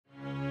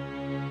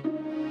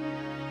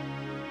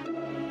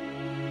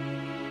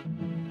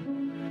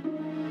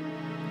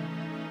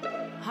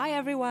Hi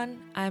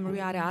everyone, I'm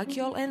Riada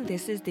Akyol and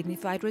this is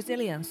Dignified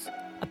Resilience,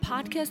 a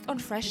podcast on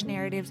fresh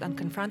narratives on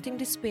confronting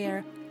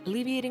despair,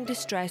 alleviating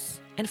distress,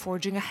 and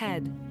forging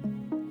ahead.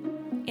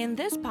 In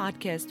this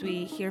podcast,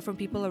 we hear from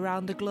people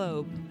around the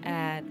globe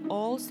at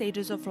all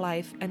stages of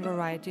life and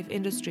variety of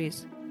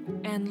industries,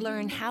 and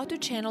learn how to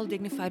channel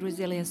dignified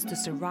resilience to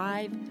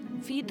survive,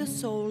 feed the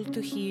soul to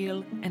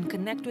heal, and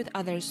connect with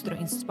others through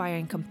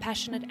inspiring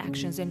compassionate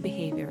actions and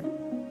behavior.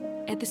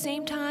 At the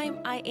same time,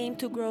 I aim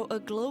to grow a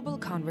global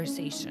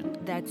conversation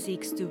that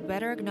seeks to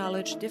better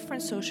acknowledge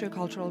different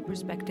sociocultural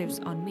perspectives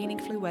on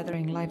meaningfully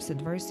weathering life's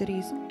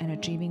adversities and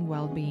achieving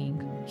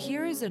well-being.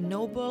 Here is a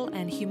noble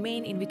and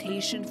humane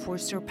invitation for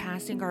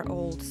surpassing our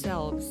old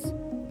selves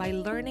by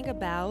learning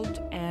about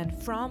and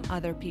from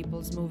other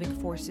people's moving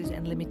forces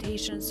and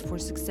limitations for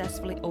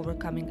successfully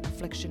overcoming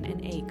affliction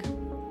and ache.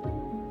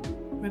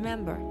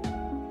 Remember,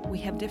 we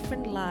have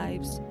different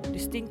lives,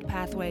 distinct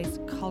pathways,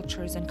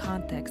 cultures, and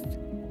contexts,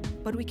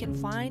 but we can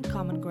find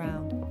common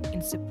ground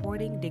in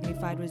supporting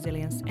dignified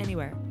resilience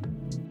anywhere.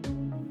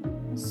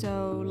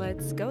 So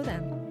let's go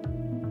then.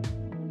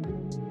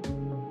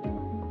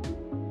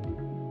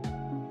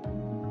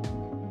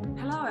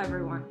 Hello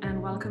everyone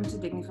and welcome to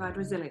Dignified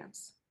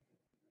Resilience.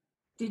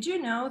 Did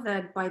you know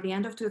that by the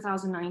end of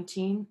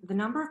 2019, the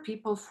number of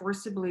people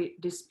forcibly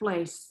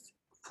displaced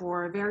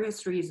for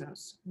various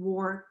reasons,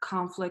 war,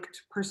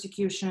 conflict,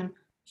 persecution,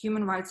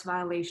 human rights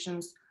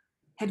violations,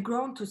 had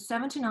grown to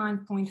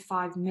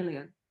 79.5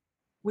 million,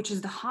 which is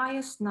the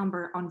highest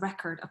number on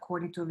record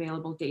according to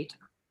available data?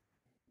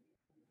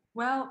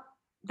 Well,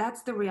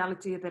 that's the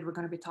reality that we're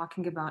going to be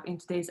talking about in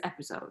today's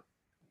episode.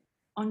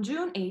 On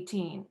June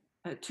 18,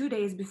 2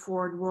 days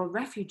before World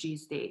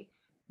Refugees Day,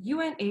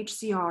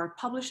 UNHCR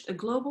published a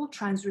global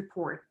trends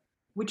report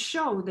which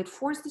showed that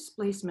forced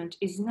displacement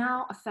is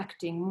now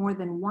affecting more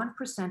than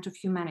 1% of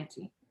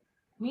humanity,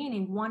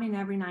 meaning 1 in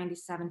every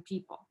 97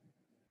 people,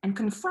 and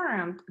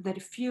confirmed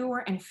that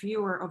fewer and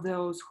fewer of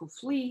those who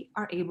flee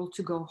are able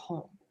to go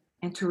home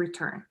and to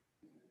return.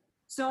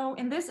 So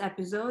in this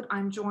episode,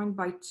 I'm joined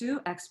by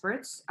two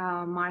experts,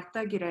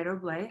 Marta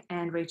Guerrero-Blay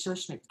and Rachel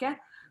Schmidtke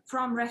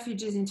from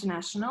Refugees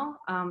International,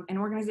 an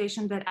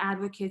organization that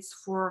advocates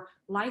for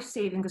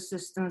life-saving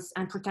assistance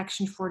and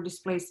protection for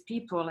displaced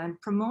people and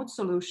promotes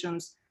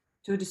solutions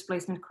to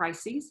displacement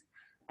crises.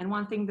 And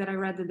one thing that I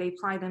read that they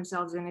pride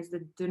themselves in is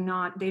that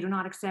they do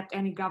not accept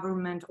any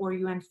government or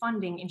UN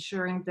funding,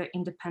 ensuring the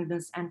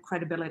independence and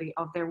credibility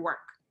of their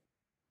work.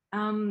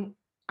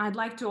 I'd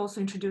like to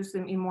also introduce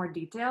them in more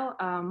detail.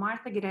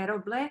 Marta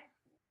Guerrero-Blay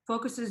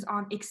focuses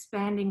on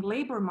expanding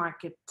labor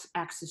market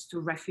access to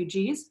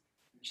refugees.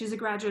 She's a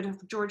graduate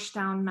of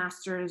Georgetown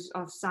Masters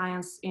of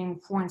Science in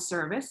Foreign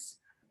Service,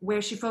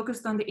 where she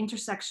focused on the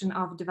intersection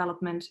of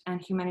development and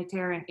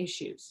humanitarian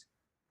issues.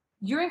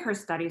 During her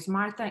studies,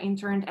 Marta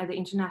interned at the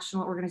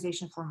International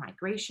Organization for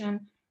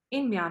Migration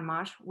in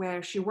Myanmar,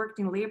 where she worked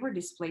in labor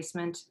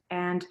displacement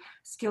and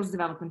skills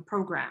development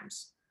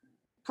programs.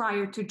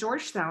 Prior to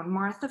Georgetown,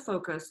 Marta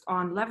focused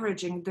on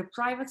leveraging the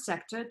private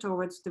sector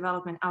towards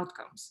development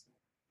outcomes.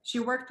 She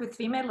worked with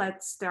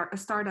female-led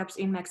startups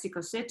in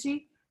Mexico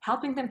City,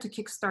 helping them to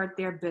kickstart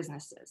their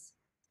businesses.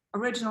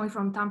 Originally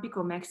from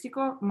Tampico,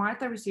 Mexico,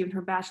 Marta received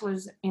her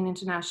bachelor's in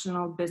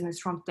international business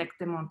from Tec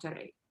de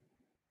Monterrey.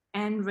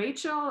 And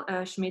Rachel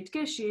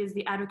Schmidtke, she is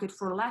the advocate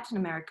for Latin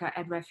America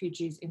at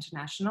Refugees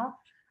International,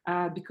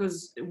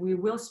 because we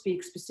will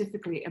speak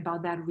specifically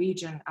about that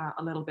region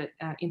a little bit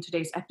in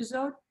today's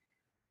episode.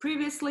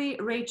 Previously,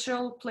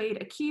 Rachel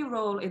played a key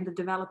role in the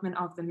development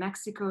of the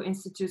Mexico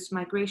Institute's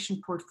migration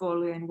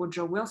portfolio in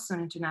Woodrow Wilson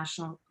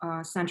International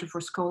Center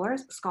for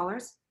Scholars.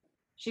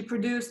 She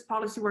produced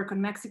policy work on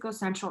Mexico,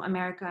 Central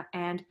America,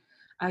 and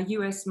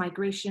U.S.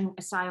 migration,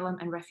 asylum,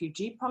 and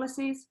refugee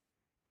policies.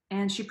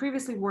 And she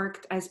previously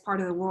worked as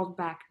part of the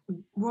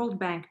World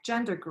Bank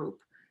Gender Group,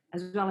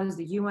 as well as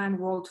the UN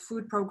World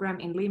Food Program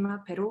in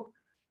Lima, Peru,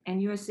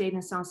 and USAID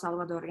in San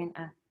Salvador in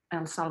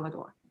El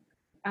Salvador.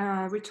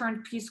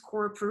 Returned Peace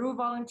Corps Peru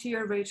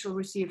volunteer, Rachel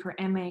received her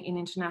MA in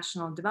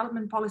International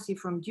Development Policy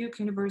from Duke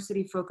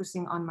University,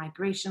 focusing on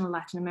migration,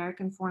 Latin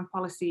American foreign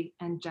policy,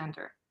 and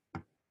gender.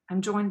 I'm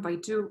joined by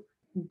two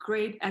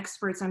great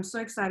experts. I'm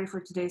so excited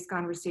for today's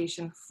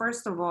conversation.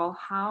 First of all,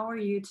 how are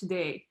you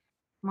today,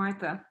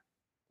 Marta?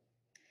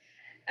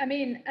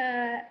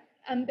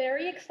 I'm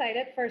very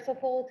excited, first of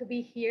all, to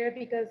be here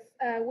because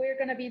we're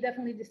going to be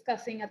definitely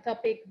discussing a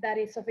topic that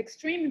is of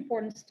extreme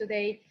importance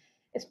today,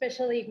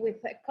 especially with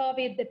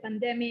COVID, the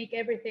pandemic,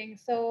 everything.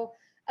 So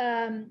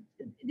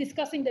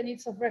discussing the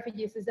needs of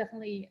refugees is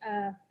definitely,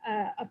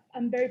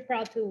 I'm very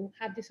proud to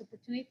have this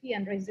opportunity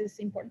and raise this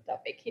important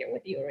topic here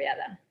with you,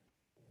 Riada.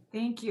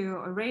 Thank you.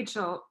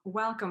 Rachel,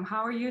 welcome.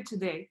 How are you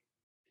today?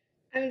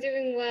 I'm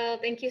doing well.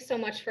 Thank you so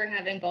much for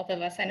having both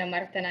of us. I know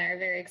Marta and I are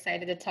very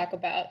excited to talk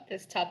about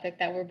this topic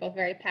that we're both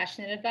very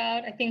passionate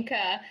about. I think,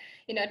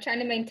 trying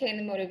to maintain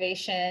the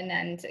motivation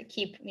and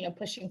keep,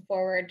 pushing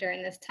forward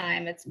during this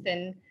time. It's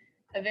been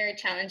a very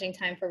challenging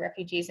time for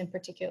refugees in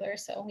particular.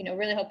 So,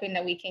 really hoping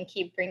that we can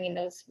keep bringing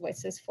those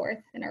voices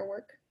forth in our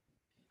work.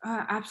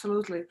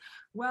 Absolutely.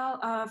 Well,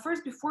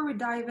 first, before we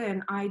dive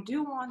in, I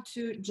do want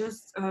to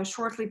just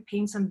shortly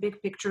paint some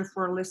big picture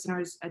for our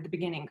listeners at the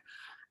beginning.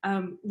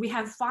 We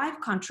have 5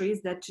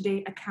 countries that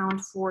today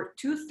account for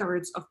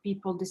 2/3 of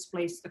people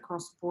displaced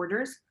across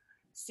borders: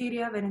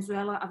 Syria,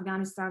 Venezuela,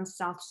 Afghanistan,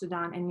 South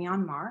Sudan, and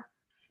Myanmar.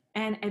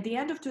 And at the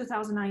end of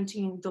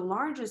 2019, the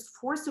largest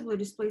forcibly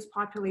displaced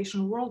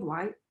population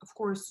worldwide, of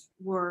course,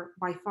 were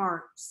by far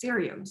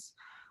Syrians,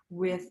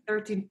 with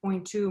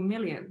 13.2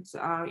 million,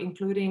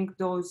 including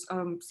those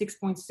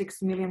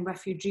 6.6 million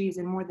refugees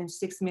and more than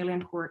 6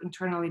 million who are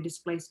internally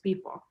displaced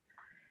people.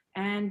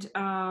 And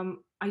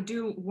I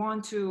do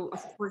want to,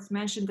 of course,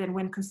 mention that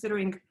when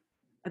considering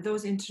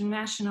those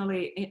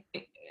internationally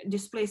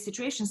displaced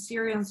situations,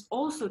 Syrians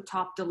also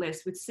topped the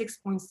list with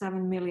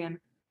 6.7 million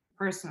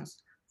persons,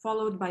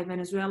 followed by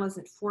Venezuela's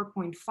at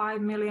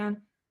 4.5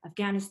 million.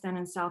 Afghanistan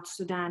and South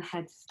Sudan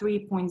had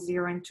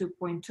 3.0 and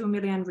 2.2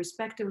 million,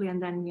 respectively,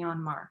 and then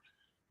Myanmar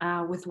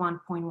with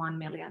 1.1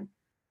 million.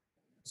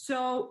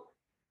 So,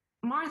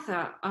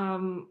 Martha,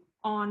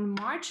 on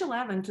March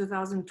 11,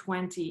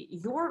 2020,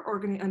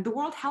 the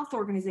World Health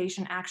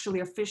Organization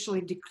actually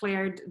officially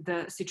declared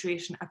the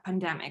situation a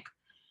pandemic.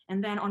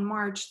 And then on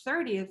March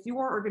 30th,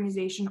 your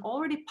organization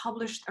already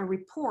published a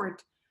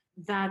report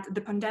that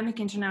the pandemic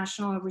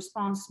international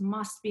response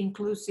must be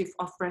inclusive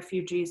of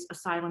refugees,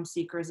 asylum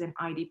seekers, and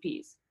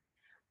IDPs.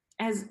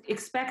 As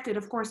expected,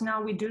 of course,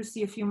 now we do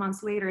see a few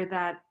months later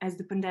that as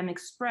the pandemic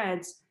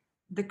spreads,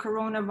 the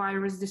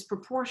coronavirus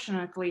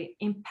disproportionately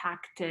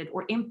impacted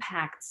or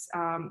impacts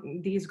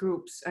these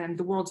groups and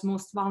the world's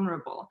most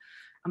vulnerable,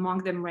 among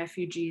them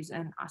refugees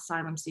and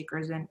asylum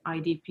seekers and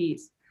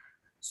IDPs.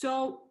 So,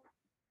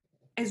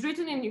 as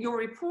written in your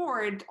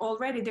report,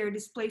 already their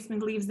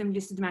displacement leaves them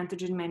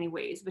disadvantaged in many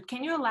ways. But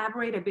can you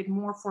elaborate a bit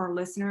more for our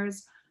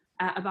listeners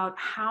about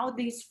how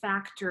these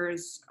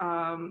factors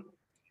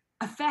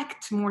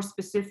affect more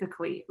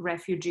specifically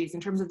refugees in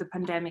terms of the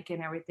pandemic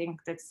and everything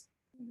that's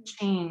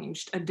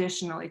changed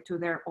additionally to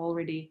their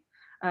already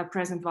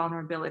present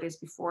vulnerabilities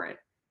before it?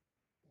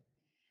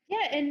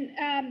 Yeah,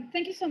 and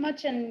thank you so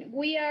much. And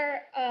we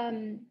are,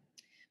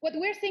 what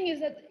we're seeing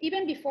is that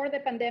even before the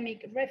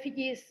pandemic,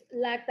 refugees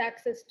lacked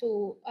access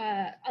to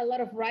a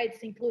lot of rights,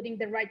 including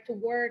the right to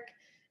work,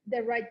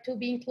 the right to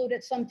be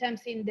included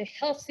sometimes in the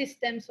health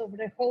systems of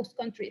the host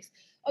countries.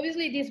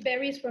 Obviously, this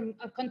varies from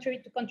a country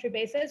to country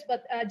basis,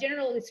 but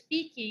generally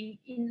speaking,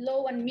 in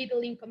low and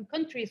middle income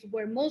countries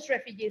where most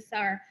refugees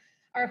are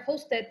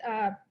hosted,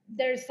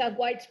 there's a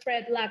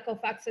widespread lack of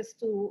access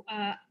to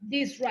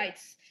these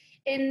rights.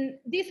 And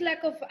this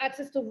lack of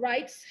access to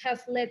rights has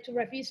led to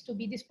refugees to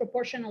be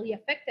disproportionately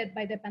affected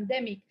by the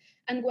pandemic.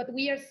 And what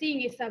we are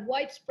seeing is a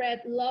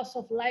widespread loss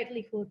of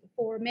livelihood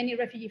for many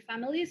refugee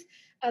families,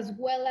 as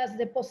well as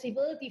the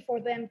possibility for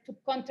them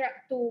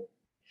to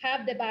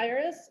have the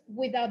virus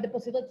without the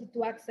possibility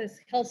to access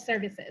health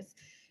services.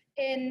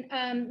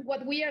 And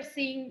what we are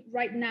seeing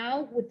right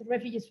now with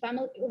refugees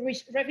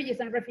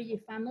and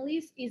refugee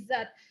families is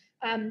that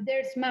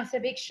there's mass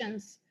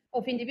evictions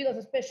of individuals,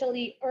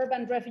 especially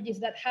urban refugees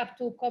that have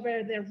to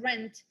cover their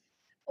rent,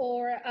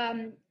 or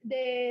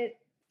the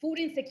food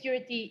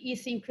insecurity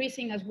is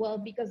increasing as well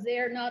because they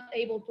are not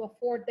able to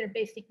afford their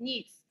basic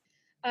needs.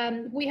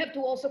 We have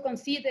to also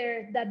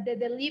consider that the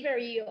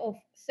delivery of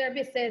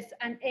services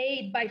and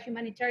aid by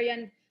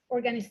humanitarian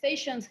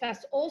organizations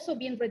has also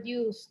been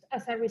reduced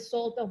as a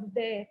result of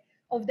the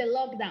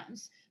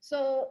lockdowns.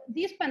 So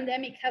this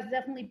pandemic has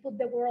definitely put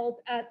the world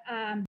at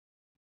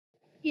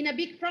in a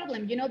big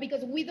problem,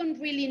 because we don't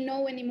really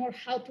know anymore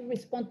how to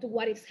respond to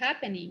what is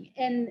happening,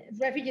 and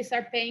refugees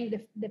are paying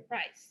the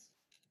price.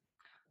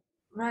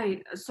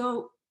 Right.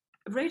 So,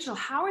 Rachel,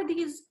 how are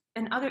these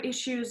and other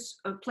issues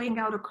playing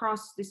out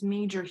across this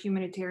major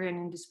humanitarian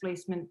and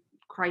displacement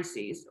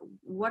crises?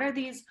 What are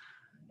these,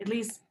 at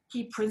least,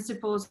 key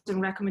principles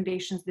and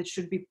recommendations that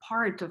should be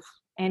part of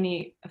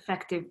any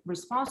effective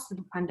response to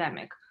the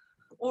pandemic?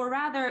 Or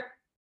rather,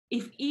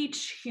 if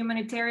each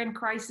humanitarian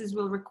crisis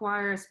will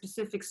require a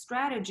specific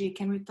strategy,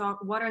 can we talk,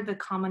 what are the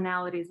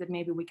commonalities that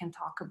maybe we can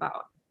talk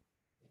about?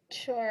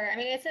 Sure. I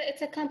mean,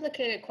 it's a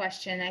complicated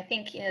question. I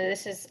think,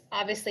 this is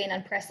obviously an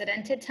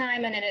unprecedented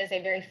time, and it is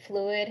a very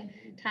fluid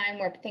time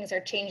where things are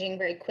changing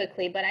very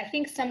quickly. But I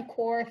think some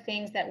core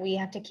things that we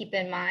have to keep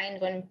in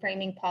mind when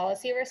framing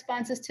policy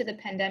responses to the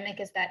pandemic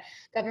is that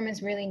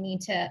governments really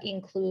need to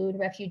include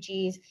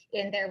refugees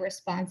in their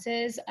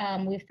responses.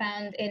 We've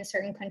found in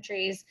certain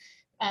countries,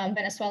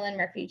 Venezuelan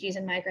refugees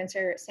and migrants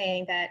are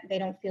saying that they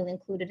don't feel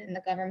included in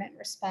the government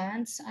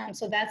response.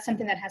 So that's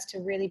something that has to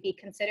really be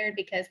considered,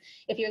 because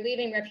if you're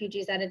leaving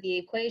refugees out of the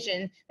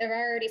equation, they're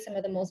already some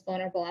of the most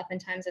vulnerable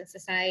oftentimes in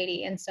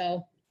society. And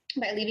so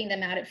by leaving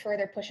them out, it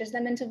further pushes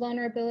them into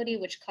vulnerability,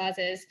 which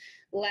causes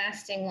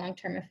lasting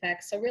long-term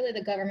effects. So really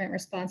the government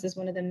response is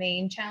one of the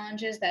main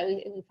challenges that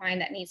we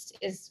find that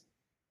is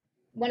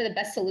one of the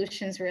best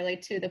solutions really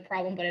to the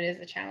problem, but it is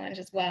a challenge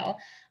as well.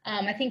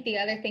 I think the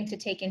other thing to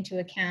take into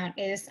account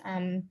is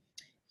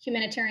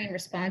humanitarian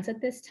response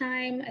at this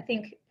time. I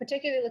think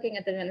particularly looking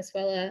at the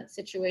Venezuela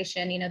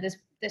situation,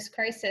 this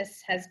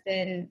crisis has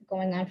been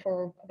going on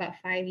for about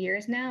 5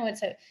 years now.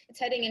 It's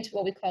heading into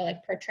what we call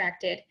like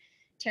protracted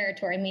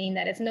territory, meaning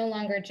that it's no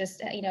longer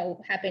just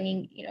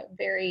happening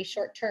very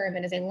short term.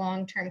 It is a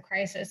long-term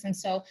crisis, and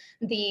so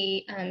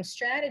the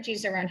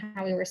strategies around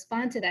how we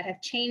respond to that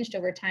have changed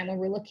over time, where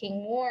we're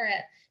looking more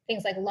at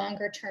things like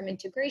longer-term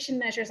integration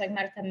measures, like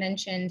Marta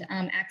mentioned,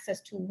 access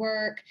to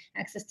work,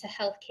 access to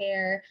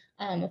healthcare,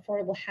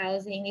 affordable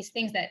housing, these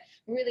things that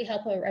really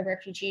help a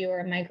refugee or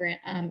a migrant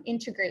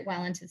integrate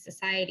well into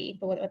society.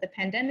 But what the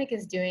pandemic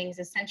is doing is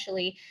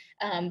essentially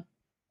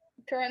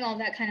throwing all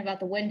that kind of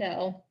out the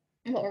window.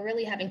 And what we're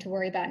really having to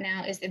worry about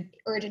now is the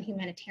urgent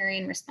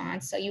humanitarian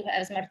response. So you have,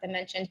 as Marta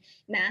mentioned,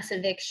 mass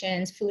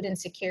evictions, food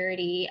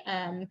insecurity,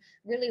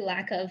 really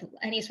lack of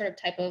any sort of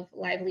type of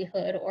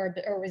livelihood or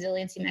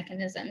resiliency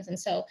mechanisms. And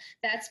so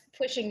that's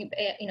pushing,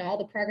 all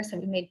the progress that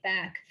we made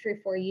back 3 or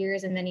 4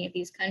 years in many of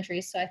these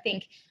countries. So I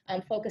think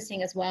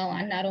focusing as well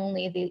on not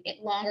only the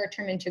longer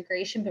term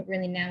integration, but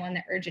really now on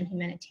the urgent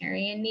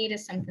humanitarian need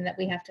is something that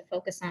we have to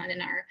focus on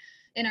in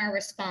our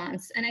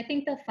response. And I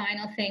think the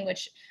final thing,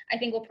 which I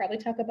think we'll probably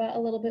talk about a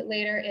little bit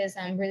later, is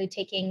really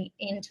taking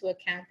into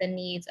account the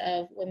needs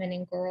of women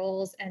and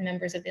girls and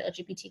members of the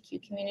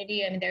LGBTQ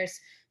community. I mean, there's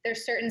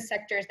certain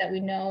sectors that we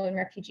know in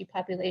refugee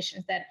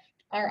populations that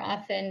are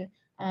often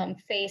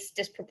face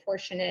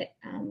disproportionate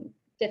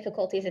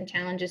difficulties and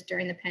challenges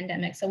during the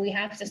pandemic. So we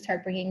have to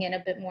start bringing in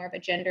a bit more of a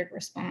gendered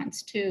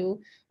response to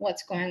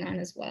what's going on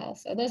as well.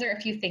 So those are a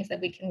few things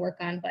that we can work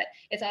on, but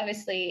it's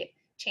obviously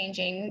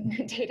changing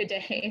day to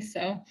day.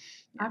 So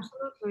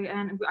absolutely,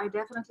 and I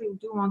definitely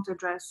do want to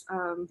address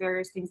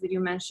various things that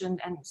you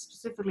mentioned, and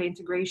specifically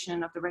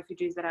integration of the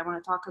refugees that I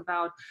want to talk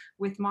about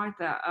with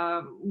Marta.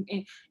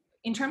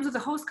 In terms of the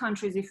host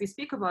countries, if we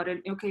speak about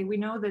it, okay, we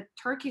know that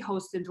Turkey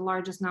hosted the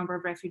largest number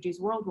of refugees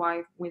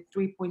worldwide with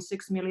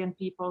 3.6 million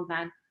people,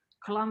 then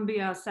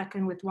Colombia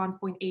second with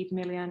 1.8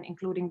 million,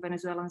 including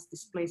Venezuelans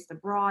displaced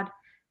abroad,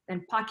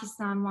 then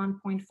Pakistan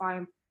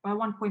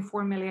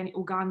 1.4 million,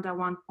 Uganda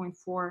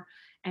 1.4,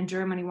 and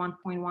Germany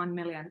 1.1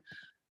 million.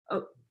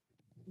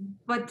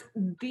 But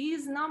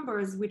these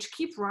numbers, which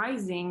keep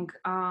rising,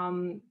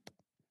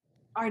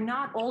 are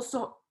not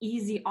also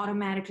easy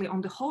automatically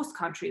on the host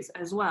countries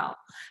as well.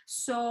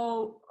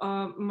 So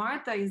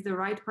Marta is the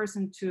right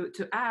person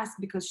to ask,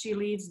 because she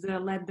leads the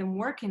Let Them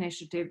Work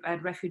initiative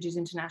at Refugees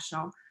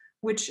International,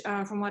 which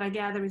from what I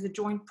gather is a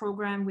joint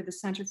program with the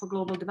Center for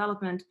Global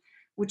Development,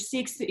 which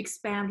seeks to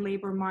expand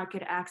labor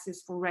market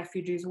access for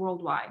refugees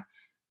worldwide.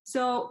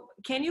 So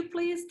can you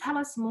please tell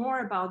us more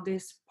about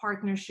this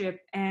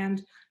partnership,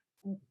 and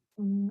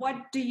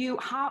what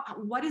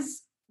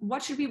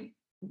should we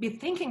be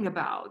thinking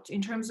about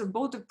in terms of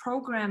both the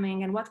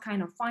programming and what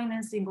kind of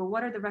financing, or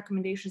what are the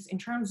recommendations in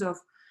terms of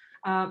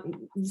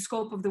the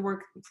scope of the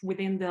work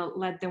within the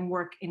Let Them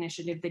Work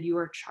initiative that you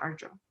are in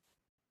charge of?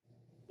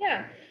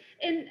 Yeah,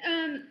 and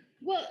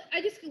well,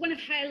 I just want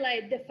to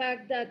highlight the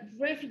fact that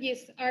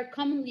refugees are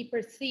commonly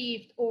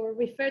perceived or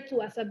referred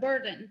to as a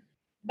burden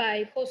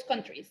by host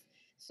countries.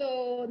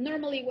 So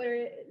normally,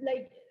 where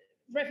like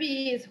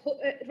refugee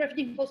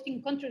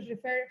hosting countries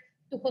refer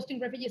to hosting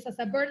refugees as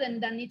a burden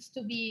that needs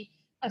to be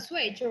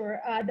assuaged, or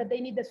that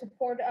they need the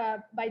support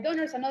by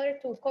donors and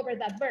others to cover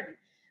that burden.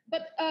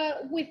 But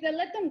with the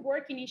Let Them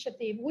Work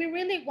initiative, we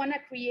really want to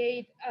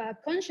create a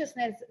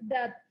consciousness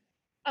that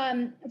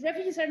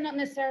refugees are not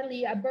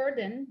necessarily a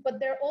burden, but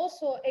they're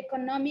also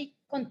economic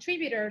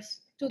contributors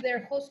to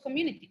their host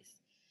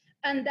communities,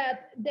 and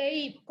that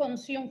they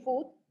consume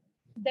food,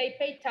 they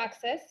pay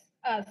taxes,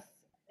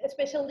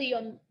 especially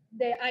on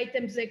the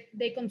items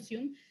they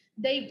consume,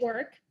 they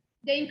work,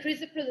 they increase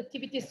the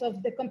productivities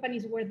of the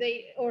companies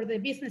or the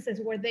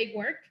businesses where they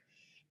work.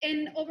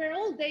 And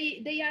overall,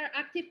 they are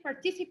active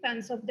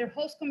participants of their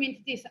host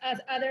communities as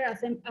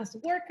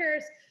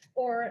workers,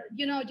 or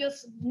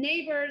just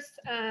neighbors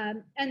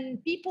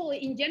and people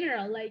in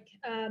general.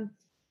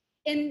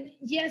 And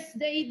yes,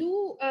 they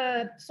do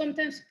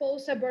sometimes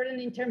pose a burden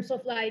in terms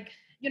of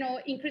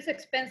increased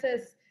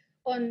expenses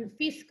on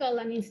fiscal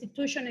and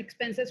institution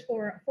expenses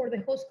for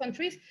the host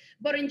countries.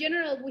 But in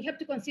general, we have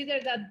to consider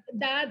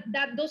that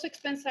those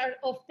expenses are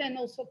often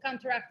also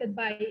counteracted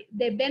by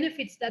the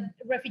benefits that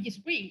refugees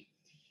bring.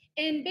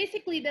 And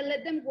basically, the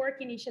Let Them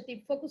Work initiative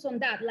focus on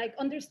that, like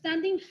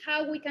understanding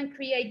how we can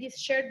create these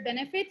shared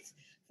benefits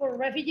for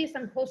refugees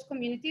and host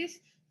communities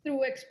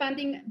through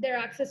expanding their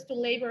access to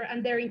labor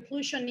and their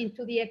inclusion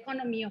into the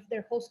economy of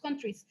their host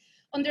countries.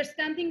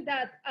 Understanding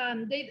that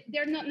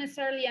they're not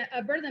necessarily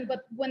a burden,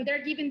 but when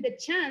they're given the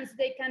chance,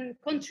 they can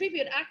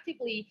contribute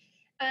actively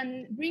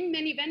and bring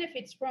many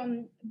benefits,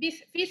 from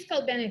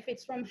fiscal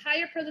benefits, from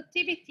higher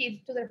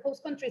productivity to their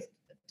host countries,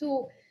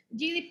 to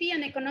GDP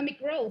and economic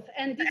growth.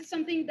 And this is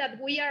something that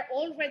we are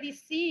already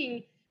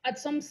seeing at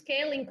some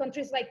scale in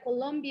countries like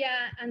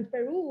Colombia and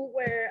Peru,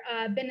 where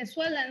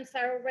Venezuelans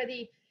are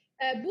already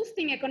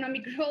boosting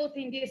economic growth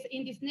in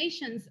these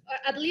nations,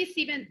 at least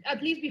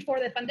before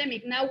the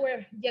pandemic. Now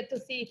we're yet to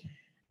see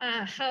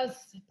how's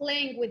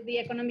playing with the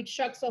economic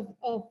shocks of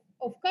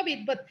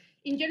COVID. But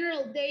in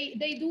general,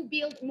 they do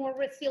build more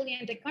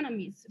resilient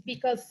economies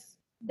because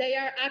they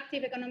are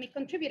active economic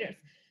contributors.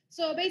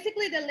 So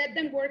basically, the Let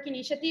Them Work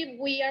initiative,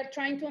 we are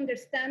trying to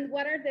understand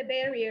what are the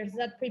barriers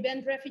that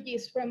prevent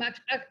refugees from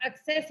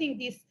accessing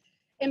these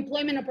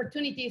employment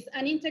opportunities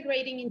and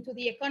integrating into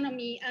the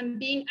economy and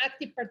being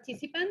active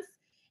participants,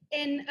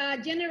 and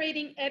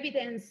generating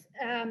evidence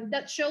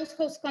that shows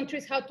host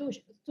countries how to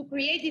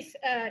create these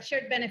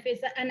shared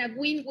benefits and a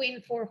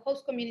win-win for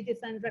host communities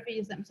and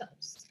refugees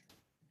themselves.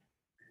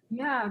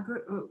 Yeah,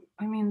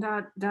 I mean,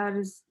 that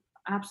is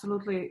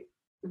absolutely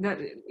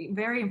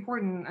very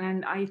important.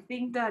 And I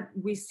think that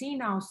we see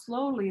now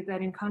slowly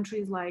that in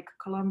countries like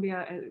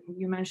Colombia,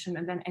 you mentioned,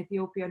 and then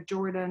Ethiopia,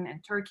 Jordan,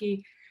 and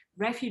Turkey,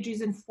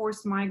 refugees and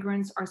forced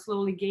migrants are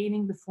slowly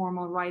gaining the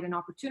formal right and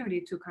opportunity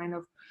to kind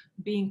of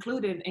be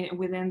included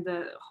within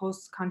the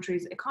host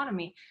country's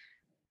economy.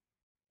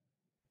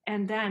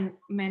 And then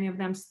many of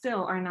them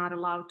still are not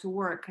allowed to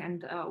work.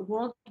 And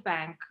World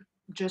Bank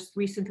just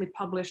recently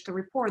published a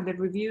report that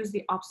reviews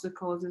the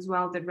obstacles as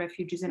well that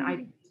refugees and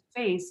IDPs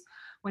face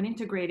when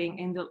integrating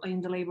in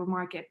the labor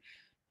market.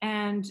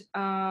 And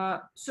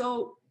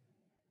so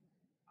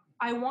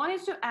I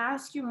wanted to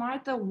ask you,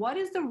 Marta, what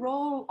is the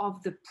role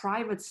of the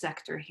private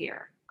sector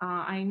here?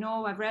 I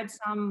know I've read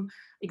some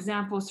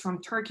examples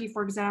from Turkey,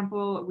 for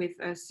example, with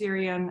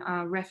Syrian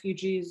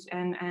refugees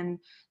and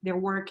their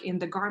work in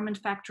the garment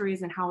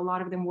factories, and how a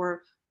lot of them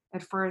were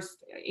at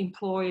first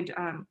employed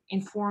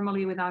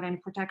informally without any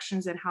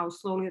protections, and how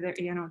slowly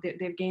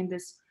they've gained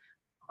this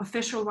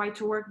official right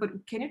to work. But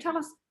can you tell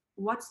us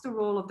what's the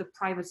role of the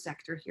private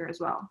sector here as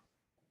well?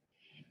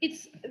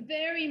 It's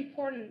very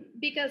important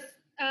because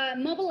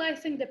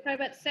mobilizing the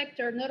private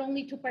sector not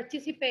only to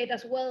participate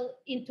as well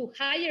into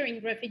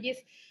hiring refugees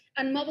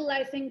and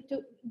mobilizing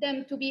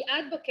them to be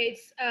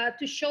advocates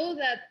to show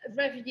that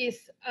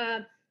refugees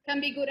can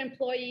be good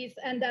employees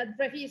and that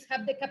refugees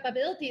have the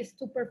capabilities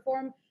to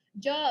perform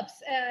jobs.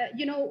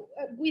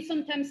 We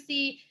sometimes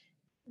see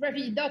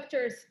refugee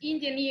doctors,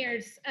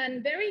 engineers,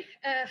 and very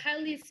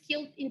highly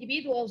skilled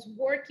individuals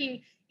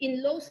working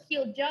in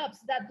low-skilled jobs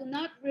that do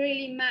not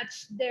really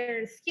match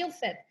their skill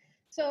set.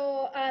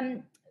 So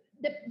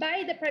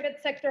by the private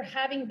sector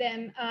having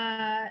them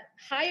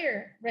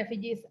hire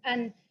refugees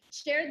and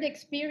share the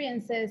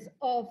experiences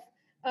of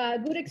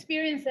good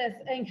experiences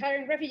in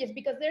hiring refugees,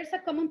 because there's a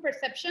common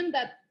perception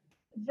that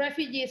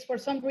refugees, for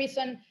some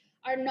reason,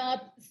 are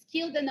not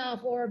skilled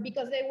enough, or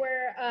because they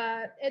were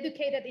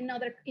educated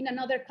in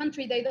another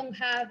country, they don't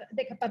have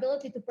the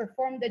capability to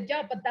perform the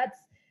job. But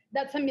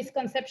that's a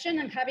misconception,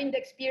 and having the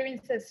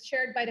experiences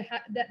shared by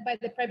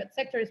the private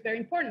sector is very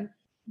important.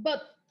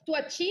 But to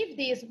achieve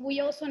this, we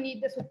also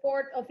need the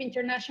support of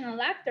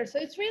international actors. So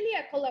it's really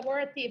a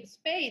collaborative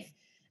space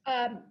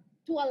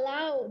to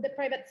allow the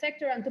private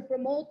sector and to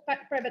promote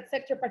private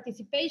sector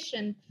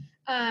participation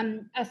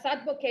as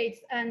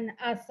advocates and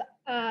as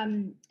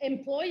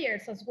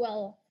employers as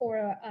well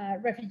for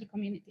refugee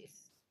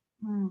communities.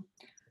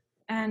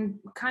 And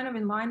kind of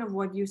in line of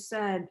what you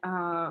said,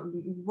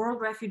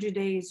 World Refugee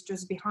Day is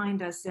just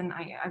behind us, and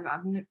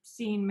I've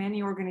seen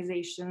many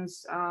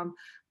organizations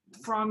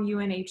from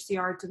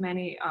UNHCR to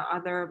many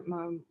other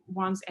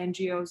ones,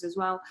 NGOs as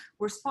well,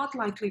 were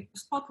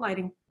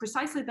spotlighting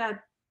precisely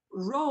that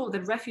role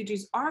that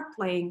refugees are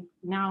playing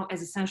now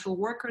as essential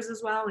workers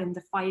as well in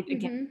the fight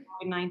against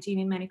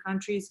COVID-19 in many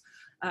countries,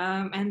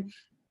 and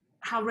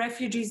how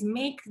refugees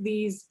make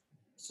these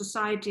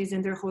societies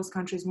in their host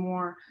countries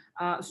more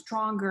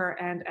stronger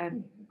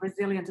and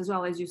resilient as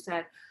well, as you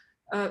said.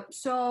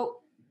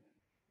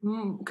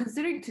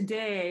 Considering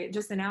today,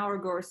 just an hour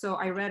ago or so,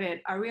 I read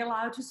it. Are we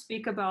allowed to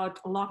speak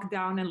about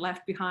lockdown and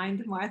left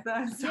behind,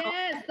 Martha?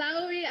 Yes,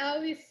 I'll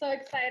be so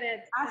excited.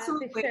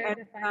 Absolutely.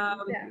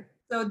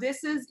 So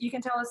this is, you can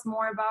tell us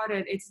more about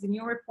it. It's the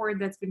new report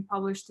that's been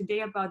published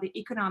today about the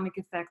economic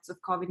effects of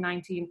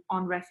COVID-19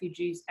 on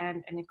refugees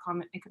and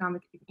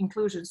economic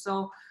inclusion.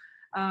 So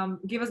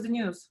give us the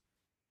news.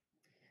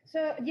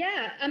 So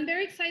yeah, I'm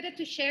very excited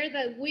to share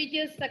that we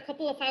just a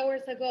couple of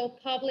hours ago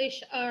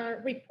published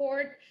our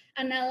report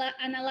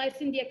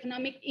analyzing the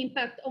economic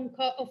impact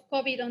of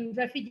COVID on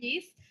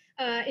refugees.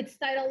 It's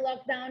titled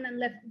Lockdown and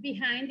Left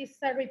Behind. It's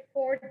a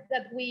report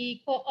that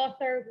we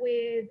co-authored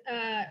with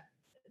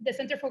the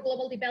Center for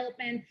Global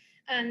Development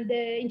and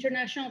the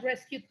International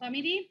Rescue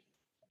Committee.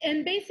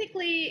 And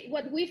basically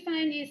what we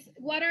find is,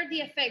 what are the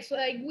effects?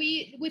 Like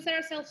we set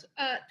ourselves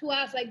to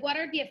ask, like, what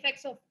are the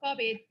effects of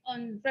COVID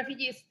on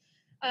refugees'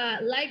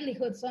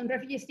 livelihoods, on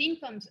refugees'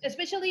 incomes,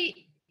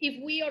 especially if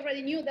we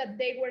already knew that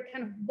they were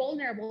kind of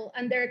vulnerable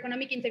and their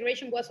economic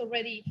integration was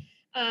already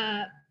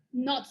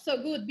not so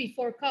good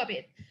before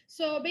COVID.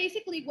 So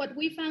basically what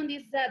we found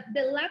is that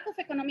the lack of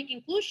economic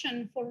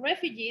inclusion for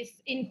refugees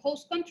in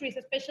host countries,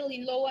 especially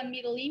in low and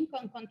middle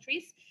income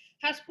countries,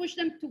 has pushed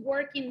them to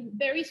work in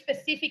very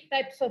specific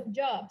types of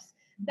jobs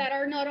that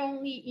are not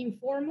only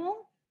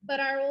informal, but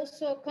are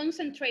also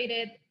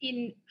concentrated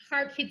in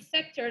hard hit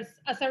sectors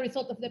as a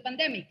result of the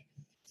pandemic.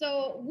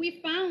 So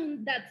we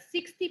found that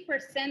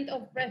 60%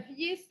 of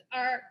refugees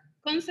are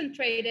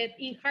concentrated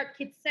in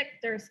hard-hit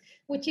sectors,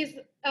 which is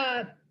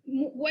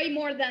way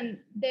more than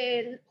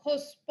the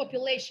host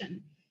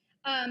population.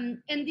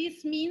 And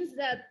this means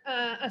that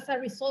as a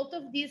result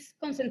of this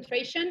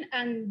concentration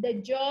and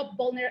the job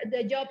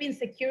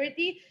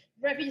insecurity,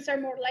 refugees are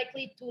more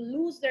likely to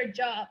lose their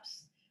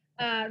jobs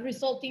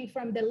resulting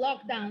from the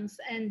lockdowns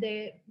and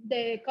the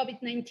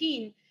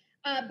COVID-19.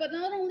 But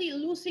not only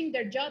losing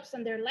their jobs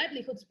and their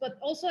livelihoods, but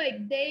also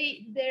like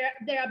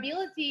their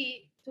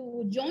ability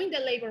to join the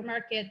labor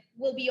market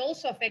will be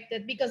also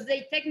affected, because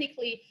they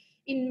technically,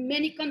 in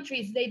many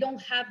countries, they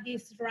don't have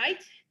this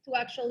right to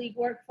actually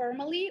work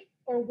formally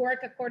or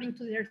work according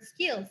to their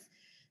skills.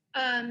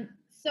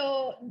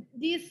 So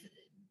the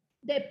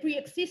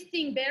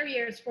pre-existing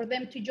barriers for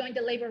them to join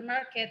the labor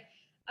market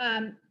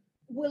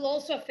will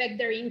also affect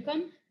their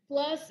income.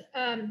 Plus,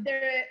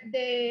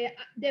 the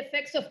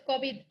effects of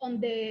COVID on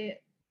the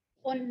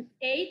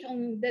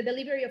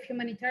delivery of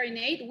humanitarian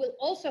aid will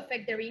also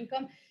affect their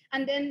income.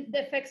 And then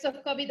the effects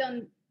of COVID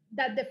on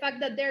that, the fact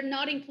that they're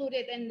not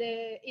included in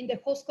the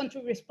host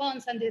country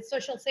response and the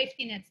social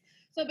safety nets.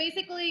 So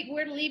basically,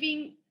 we're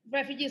leaving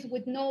refugees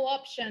with no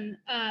option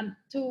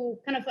to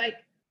kind of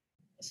like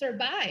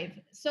survive.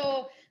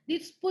 So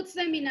this puts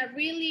them in a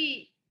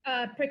really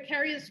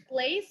precarious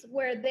place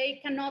where they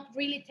cannot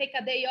really take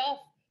a day off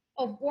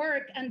of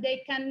work, and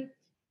they can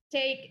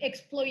take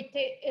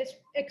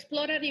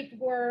exploitative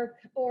work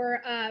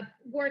or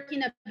work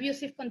in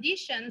abusive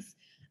conditions,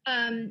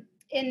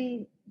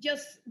 and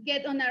just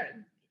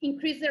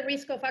increase the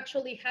risk of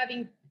actually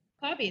having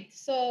COVID.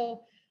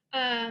 So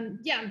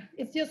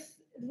it's just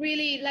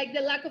really like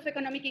the lack of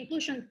economic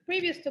inclusion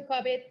previous to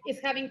COVID is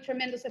having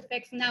tremendous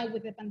effects now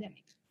with the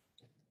pandemic.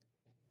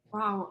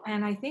 Wow,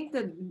 and I think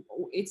that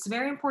it's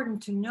very important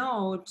to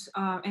note,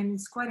 and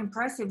it's quite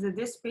impressive, that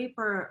this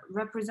paper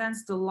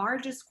represents the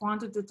largest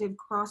quantitative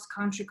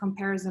cross-country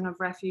comparison of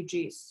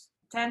refugees,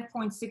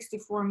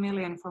 10.64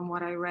 million from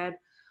what I read,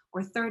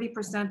 or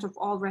 30% of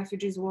all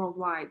refugees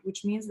worldwide,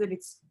 which means that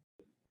it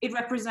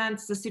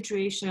represents the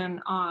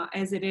situation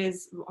as it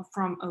is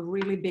from a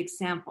really big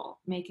sample,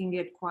 making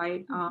it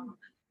quite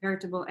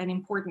veritable and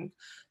important.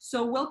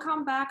 So we'll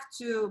come back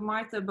to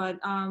Martha, but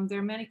there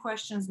are many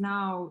questions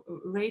now.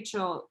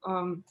 Rachel,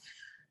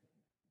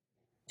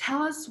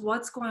 tell us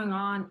what's going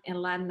on in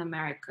Latin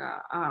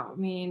America. I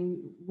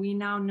mean, we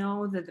now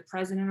know that the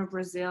president of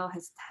Brazil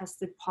has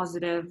tested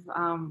positive.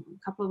 A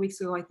couple of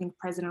weeks ago, I think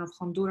president of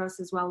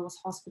Honduras as well was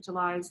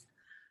hospitalized.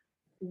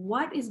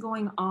 What is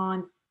going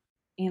on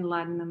in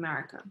Latin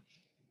America?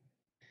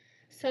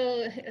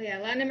 So yeah,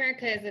 Latin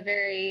America is a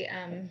very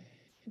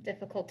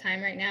difficult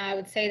time right now. I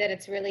would say that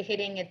it's really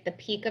hitting at the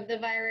peak of the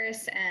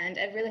virus, and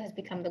it really has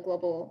become the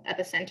global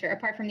epicenter.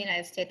 Apart from the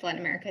United States, Latin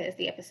America is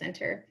the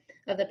epicenter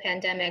of the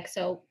pandemic.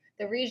 So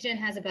the region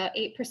has about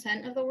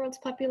 8% of the world's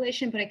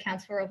population, but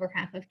accounts for over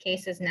half of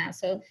cases now.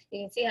 So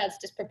you can see how it's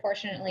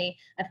disproportionately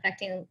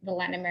affecting the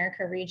Latin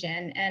America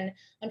region. And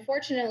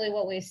unfortunately,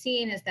 what we've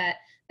seen is that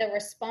the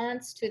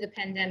response to the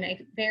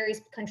pandemic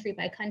varies country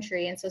by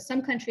country. And so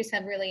some countries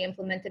have really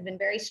been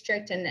very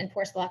strict and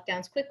enforced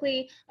lockdowns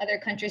quickly. Other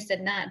countries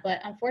did not.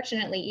 But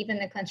unfortunately, even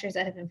the countries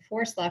that have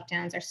enforced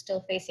lockdowns are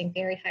still facing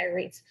very high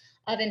rates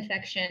of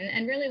infection.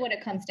 And really what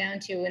it comes down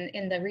to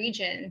in the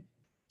region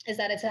is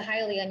that it's a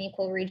highly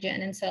unequal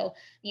region. And so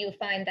you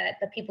find that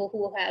the people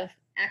who have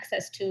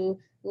access to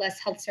less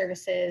health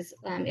services,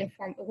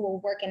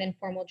 who work in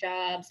informal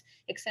jobs,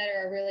 et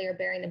cetera, really are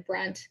bearing the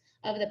brunt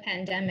of the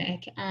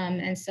pandemic.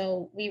 And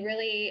so we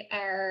really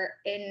are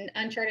in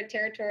uncharted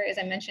territory, as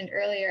I mentioned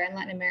earlier, and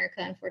Latin America,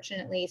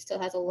 unfortunately,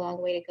 still has a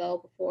long way to go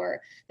before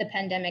the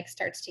pandemic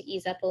starts to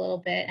ease up a little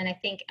bit. And I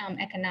think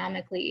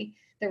economically,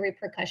 the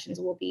repercussions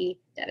will be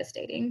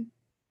devastating.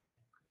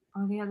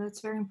 Oh yeah, that's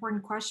a very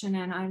important question,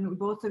 and I know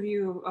both of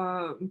you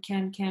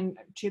can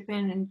chip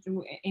in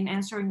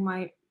answering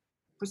my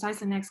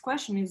precisely next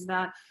question. Is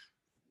that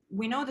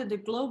we know that the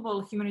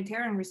global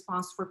humanitarian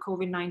response for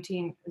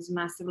COVID-19 is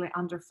massively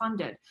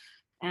underfunded,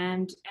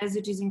 and as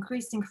it is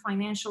increasing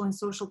financial and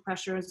social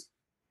pressures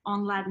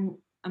on Latin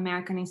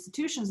American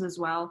institutions as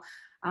well,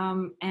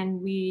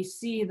 and we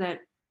see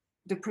that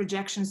the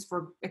projections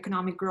for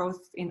economic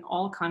growth in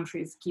all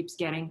countries keeps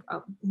getting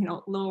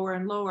lower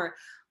and lower.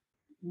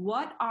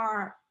 What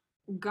are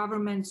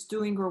governments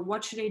doing, or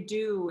what should they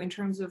do in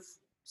terms of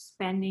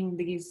spending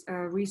these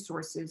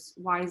resources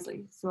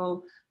wisely?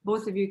 So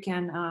both of you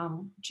can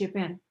chip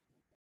in.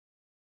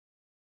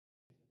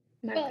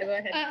 Martha, go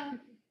ahead.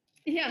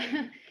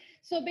 Yeah.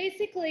 So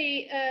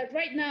basically,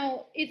 right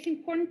now, it's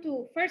important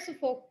to, first of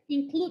all,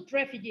 include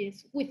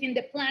refugees within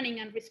the planning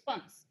and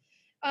response.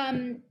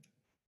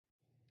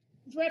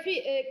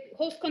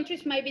 Host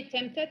countries might be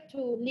tempted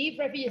to leave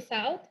refugees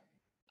out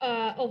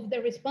of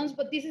the response,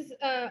 but this is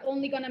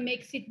only going to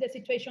make the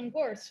situation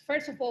worse.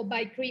 First of all,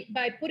 by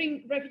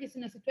putting refugees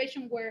in a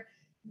situation where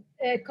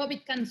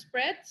COVID can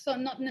spread, so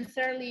not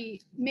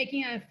necessarily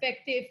making an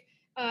effective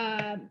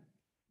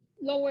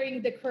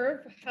lowering the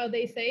curve, how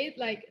they say it,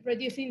 like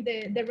reducing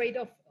the rate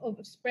of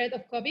spread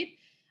of COVID.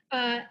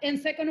 And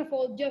second of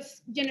all,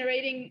 just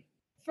generating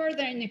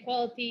further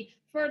inequality,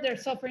 further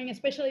suffering,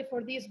 especially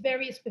for this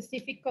very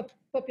specific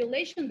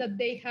population that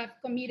they have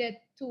committed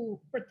to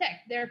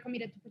protect. They're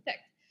committed to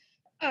protect.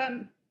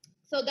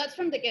 So that's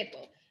from the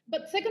get-go.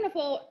 But second of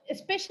all,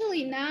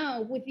 especially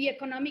now with the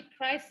economic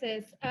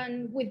crisis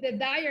and with the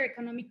dire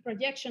economic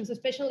projections,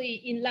 especially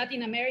in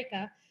Latin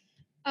America,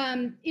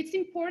 it's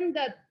important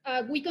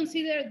that we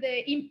consider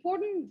the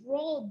important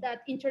role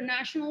that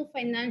international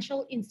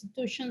financial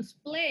institutions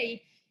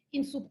play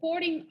in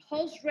supporting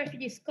host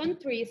refugees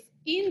countries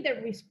in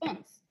their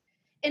response.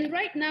 And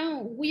right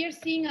now, we are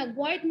seeing a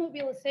wide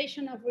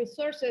mobilization of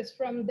resources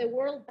from the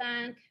World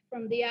Bank,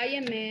 from the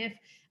IMF,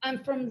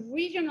 and from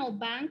regional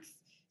banks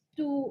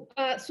to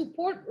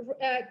support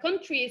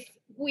countries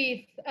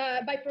with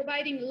by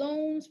providing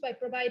loans, by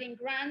providing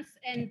grants,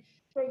 and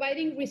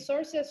providing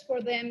resources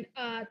for them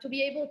to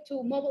be able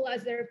to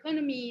mobilize their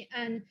economy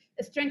and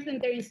strengthen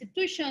their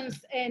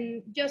institutions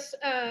and just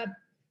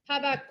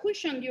have a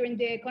cushion during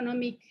the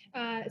economic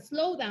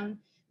slowdown.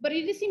 But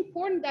it is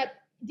important that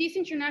these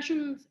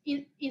international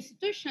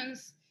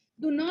institutions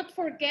do not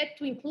forget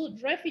to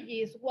include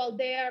refugees while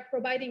they are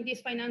providing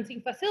these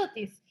financing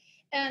facilities.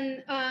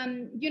 And,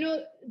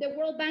 the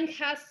World Bank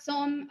has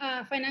some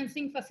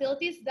financing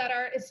facilities that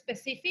are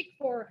specific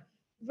for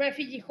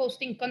refugee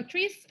hosting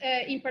countries.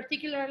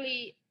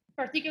 Particularly,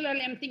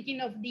 I'm thinking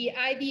of the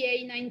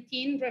IDA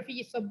 19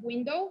 refugee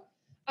sub-window,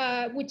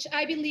 which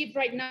I believe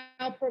right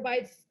now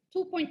provides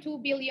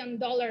 $2.2 billion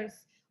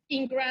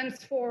in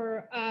grants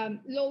for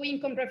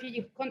low-income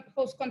refugee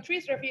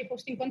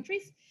hosting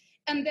countries.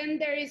 And then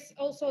there is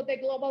also the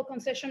Global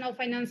Concessional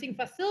Financing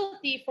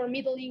Facility for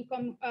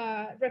middle-income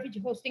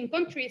refugee hosting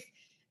countries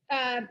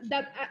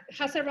that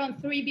has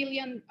around $3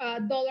 billion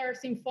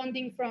in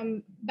funding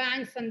from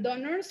banks and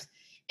donors.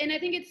 And I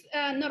think it's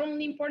not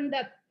only important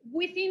that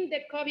within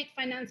the COVID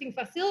financing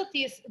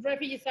facilities,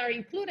 refugees are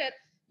included,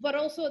 but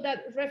also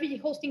that refugee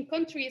hosting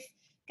countries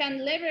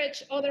can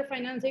leverage other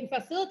financing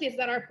facilities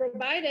that are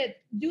provided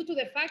due to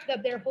the fact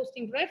that they're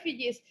hosting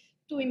refugees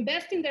to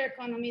invest in their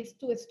economies,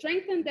 to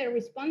strengthen their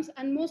response,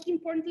 and most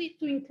importantly,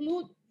 to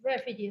include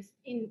refugees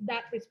in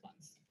that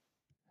response.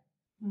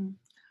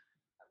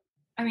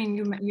 I mean,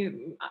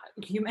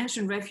 you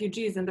mentioned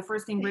refugees, and the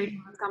first thing that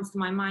comes to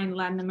my mind,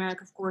 Latin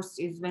America, of course,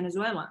 is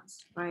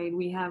Venezuelans, right?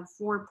 We have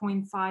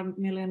 4.5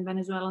 million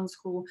Venezuelans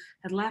who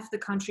had left the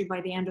country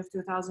by the end of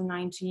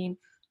 2019,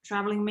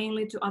 traveling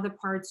mainly to other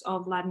parts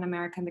of Latin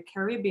America and the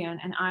Caribbean.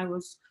 And I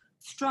was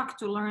struck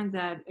to learn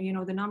that,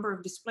 the number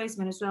of displaced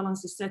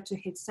Venezuelans is set to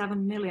hit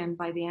 7 million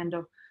by the end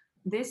of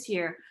this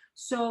year.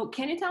 So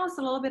can you tell us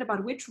a little bit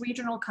about which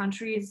regional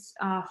countries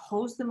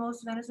host the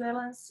most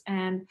Venezuelans?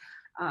 And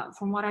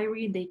from what I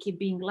read, they keep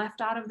being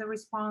left out of the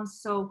response.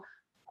 So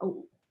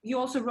you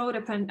also wrote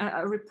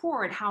a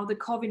report how the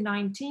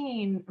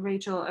COVID-19,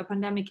 Rachel, a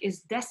pandemic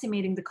is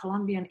decimating the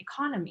Colombian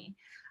economy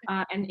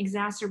and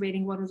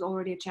exacerbating what was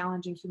already a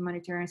challenging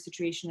humanitarian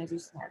situation, as you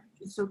said.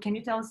 So can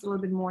you tell us a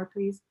little bit more,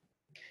 please?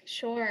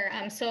 Sure.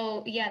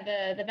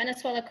 The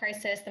Venezuela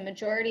crisis, the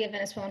majority of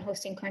Venezuelan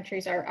hosting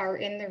countries are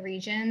in the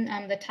region.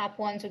 The top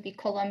ones would be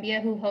Colombia,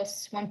 who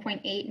hosts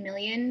 1.8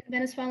 million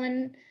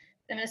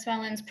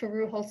Venezuelans.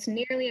 Peru hosts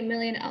nearly a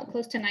million,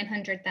 close to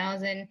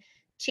 900,000.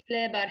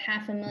 Chile, about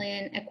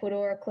 500,000.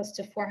 Ecuador, close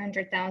to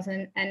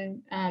 400,000.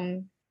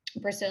 And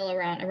Brazil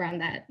around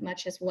that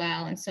much as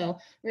well. And so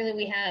really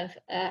we have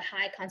a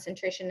high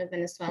concentration of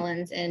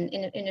Venezuelans in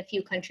a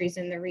few countries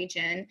in the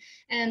region.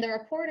 And the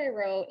report I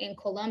wrote in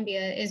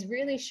Colombia is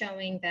really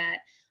showing that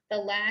the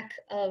lack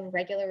of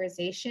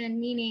regularization,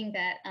 meaning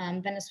that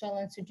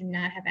Venezuelans who do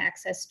not have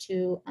access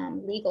to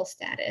legal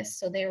status,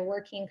 so they're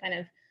working kind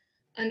of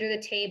under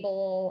the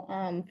table,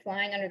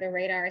 flying under the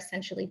radar,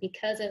 essentially,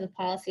 because of the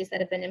policies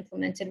that have been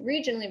implemented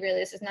regionally. Really,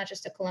 this is not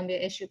just a Colombia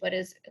issue, but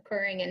is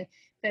occurring in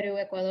Peru,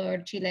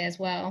 Ecuador, Chile as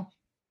well,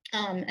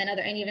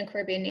 and even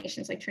Caribbean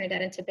nations like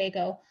Trinidad and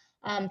Tobago.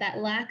 That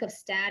lack of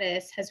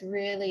status has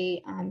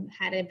really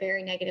had a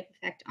very negative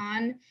effect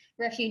on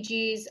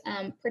refugees,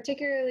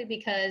 particularly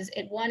because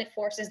it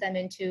forces them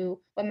into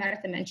what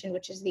Marta mentioned,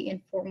 which is the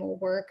informal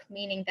work,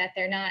 meaning that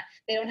they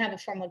don't have a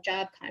formal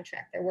job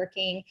contract. They're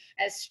working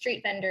as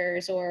street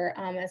vendors or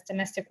as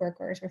domestic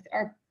workers,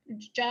 or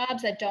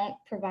jobs that don't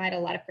provide a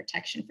lot of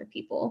protection for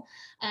people.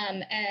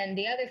 And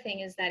the other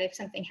thing is that if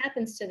something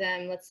happens to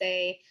them, let's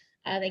say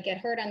they get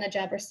hurt on the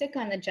job or sick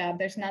on the job,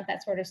 there's not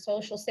that sort of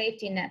social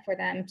safety net for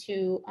them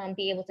to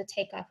be able to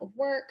take off of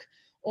work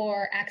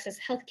or access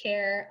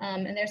healthcare.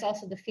 And there's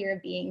also the fear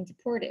of being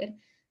deported.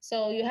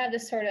 So you have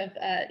this sort of,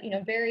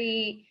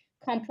 very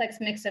complex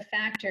mix of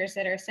factors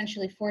that are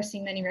essentially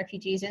forcing many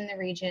refugees in the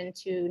region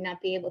to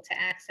not be able to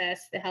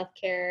access the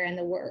healthcare and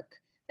the work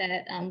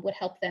that would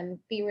help them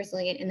be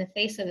resilient in the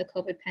face of the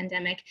COVID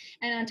pandemic.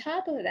 And on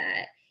top of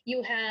that,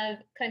 you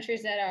have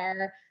countries that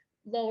are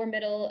lower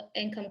middle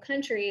income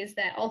countries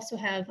that also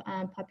have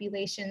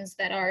populations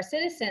that are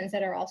citizens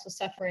that are also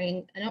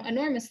suffering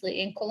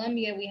enormously. In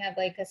Colombia, we have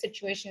like a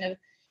situation of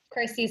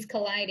crises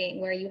colliding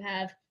where you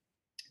have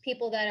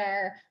people that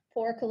are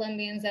poor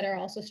Colombians that are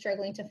also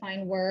struggling to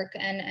find work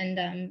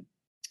and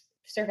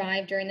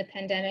survive during the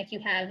pandemic. You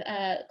have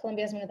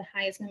Colombia has one of the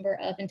highest number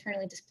of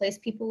internally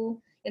displaced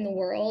people in the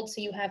world.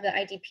 So you have the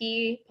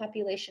IDP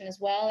population as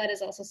well that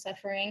is also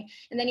suffering.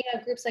 And then you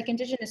have groups like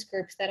indigenous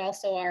groups that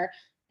also are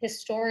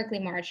historically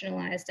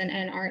marginalized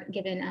and aren't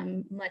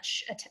given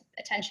much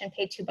attention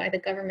paid to by the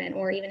government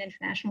or even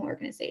international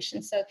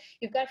organizations. So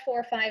you've got 4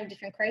 or 5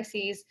 different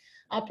crises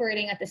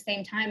operating at the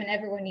same time, and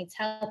everyone needs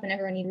help and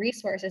everyone needs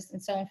resources.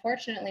 And so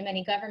unfortunately,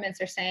 many governments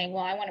are saying,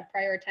 well, I want to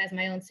prioritize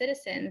my own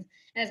citizens. And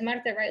as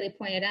Marta rightly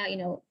pointed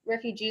out,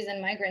 refugees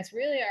and migrants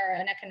really are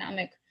an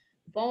economic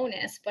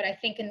bonus, but I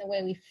think in the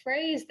way we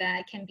phrase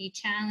that can be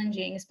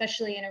challenging,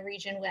 especially in a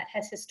region that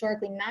has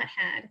historically not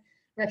had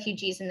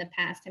refugees in the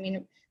past. I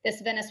mean,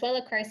 this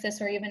Venezuela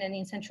crisis, or even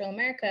in Central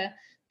America,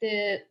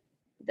 the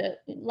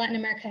Latin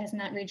America has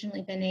not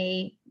regionally been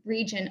a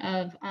region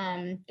of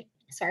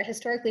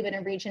historically been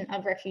a region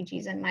of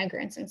refugees and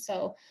migrants. And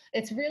so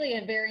it's really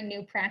a very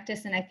new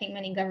practice. And I think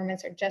many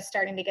governments are just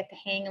starting to get the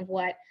hang of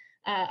what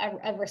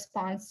a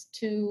response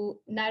to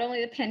not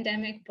only the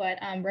pandemic, but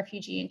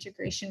refugee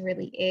integration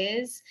really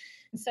is.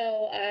 And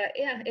so,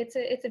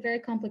 it's a very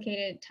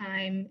complicated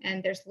time,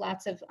 and there's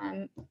lots of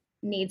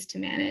needs to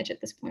manage at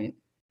this point.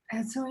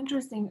 It's so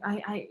interesting.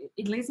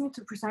 It leads me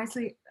to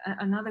precisely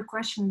another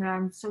question that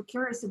I'm so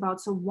curious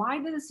about. So why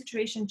did the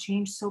situation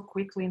change so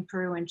quickly in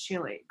Peru and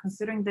Chile,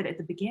 considering that at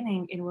the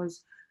beginning it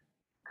was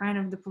kind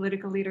of the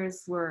political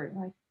leaders were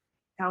like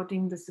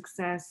touting the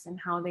success and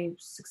how they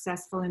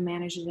successfully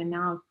managed it, and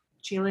now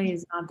Chile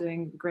is not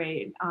doing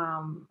great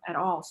at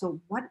all. So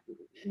what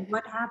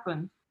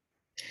happened?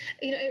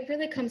 It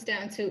really comes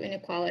down to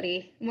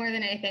inequality more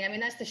than anything. I mean,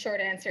 that's the short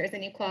answer, is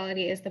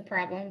inequality is the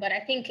problem. But I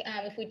think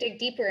if we dig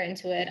deeper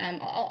into it,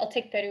 I'll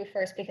take Peru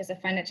first because I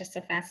find it just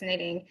a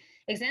fascinating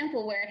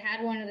example where it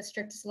had one of the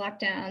strictest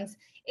lockdowns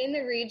in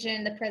the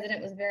region. The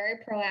president was very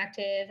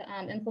proactive,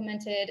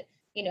 implemented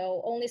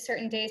only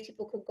certain days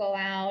people could go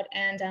out,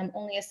 and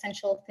only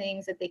essential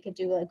things that they could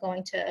do, like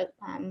going to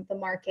the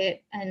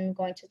market and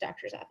going to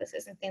doctor's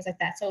offices and things like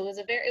that. So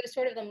it was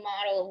sort of the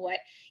model of what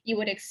you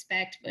would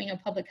expect.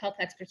 Public health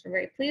experts were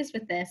very pleased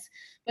with this.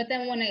 But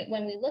then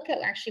when we look at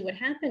actually what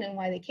happened and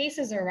why the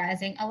cases are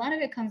rising, a lot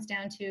of it comes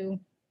down to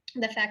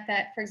the fact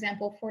that, for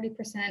example,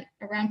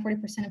 around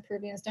 40% of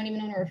Peruvians don't even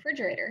own a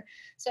refrigerator.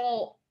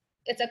 So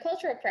it's a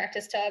cultural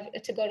practice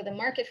to go to the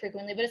market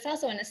frequently, but it's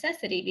also a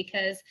necessity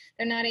because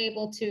they're not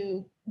able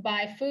to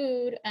buy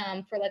food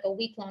for like a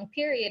week-long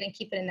period and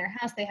keep it in their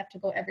house. They have to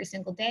go every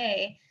single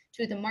day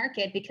to the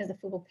market because the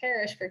food will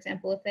perish, for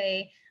example, if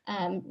they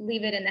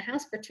leave it in the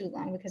house for too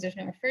long because there's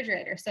no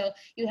refrigerator. So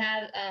you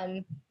have,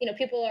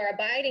 people are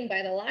abiding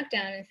by the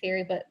lockdown in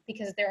theory, but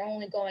because they're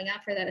only going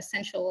out for that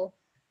essential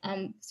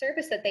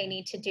service that they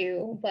need to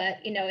do, but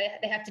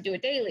they have to do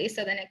it daily.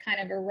 So then it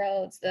kind of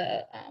erodes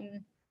the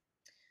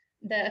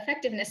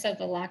effectiveness of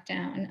the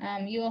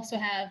lockdown. You also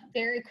have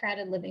very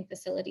crowded living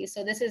facilities.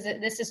 So this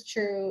is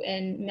true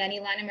in many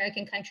Latin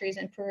American countries,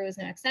 and Peru is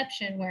no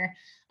exception, where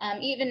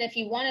even if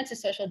you wanted to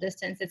social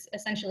distance, it's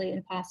essentially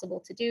impossible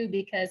to do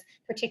because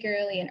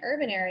particularly in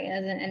urban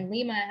areas, and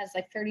Lima has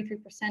like 33%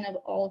 of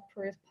all of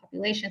Peru's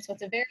population. So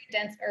it's a very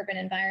dense urban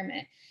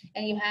environment.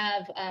 And you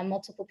have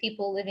multiple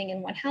people living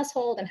in one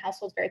household and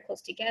households very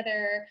close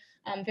together,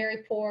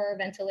 very poor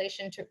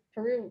ventilation.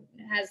 Peru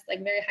has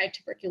like very high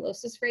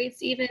tuberculosis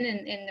rates even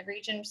in the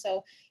region.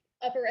 So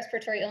upper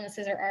respiratory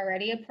illnesses are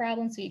already a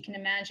problem. So you can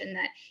imagine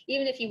that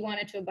even if you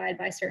wanted to abide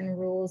by certain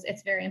rules,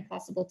 it's very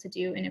impossible to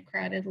do in a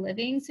crowded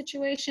living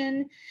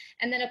situation.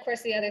 And then of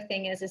course, the other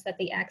thing is that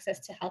the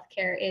access to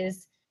healthcare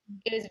is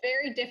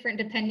very different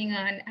depending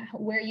on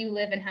where you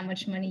live and how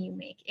much money you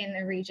make in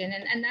the region.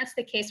 And that's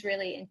the case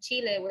really in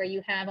Chile, where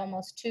you have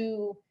almost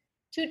two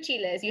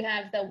Chiles. You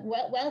have the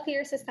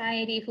wealthier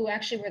society who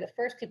actually were the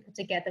first people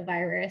to get the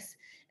virus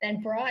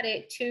and brought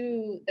it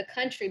to the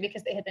country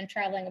because they had been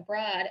traveling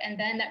abroad. And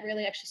then that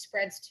really actually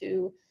spreads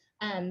to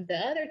the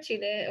other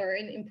Chile, or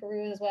in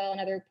Peru as well, and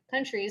other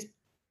countries,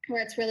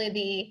 where it's really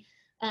the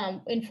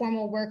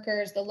informal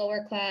workers, the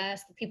lower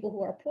class, the people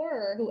who are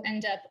poorer, who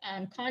end up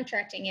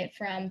contracting it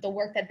from the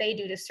work that they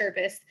do to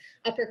service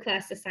upper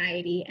class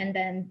society. And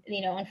then,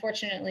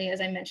 unfortunately,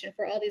 as I mentioned,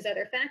 for all these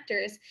other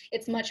factors,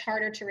 it's much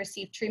harder to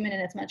receive treatment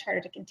and it's much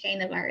harder to contain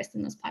the virus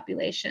in those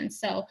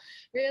populations. So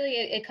really,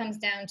 it comes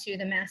down to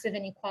the massive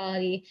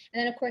inequality. And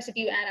then, of course, if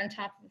you add on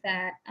top of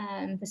that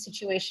the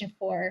situation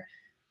for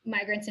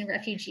migrants and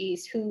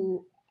refugees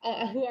who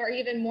are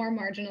even more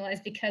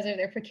marginalized because of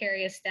their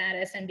precarious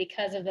status and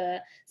because of the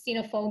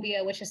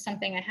xenophobia, which is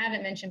something I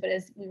haven't mentioned, but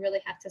as we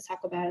really have to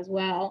talk about as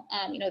well.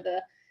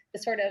 The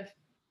sort of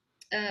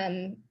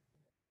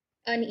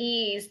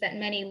unease that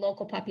many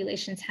local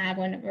populations have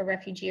when a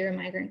refugee or a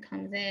migrant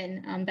comes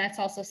in. That's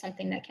also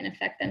something that can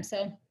affect them.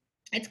 So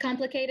it's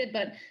complicated,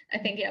 but I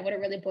think, what it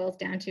really boils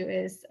down to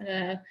is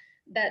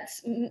that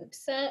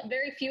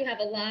very few have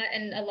a lot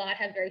and a lot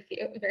have very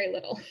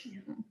little.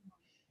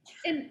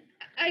 And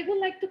I would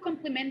like to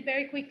compliment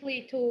very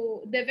quickly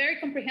to the very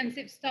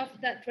comprehensive stuff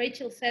that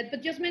Rachel said,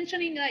 but just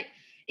mentioning, like,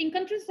 in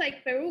countries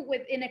like Peru,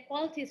 with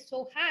inequality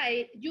so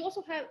high, you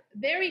also have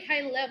very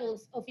high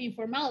levels of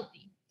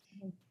informality.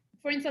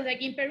 For instance,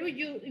 like in Peru,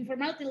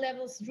 informality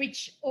levels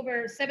reach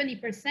over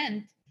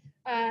 70%.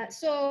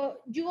 So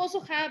you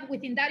also have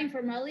within that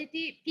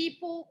informality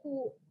people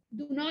who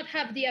do not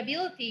have the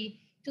ability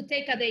to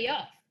take a day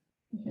off.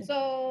 Mm-hmm.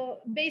 So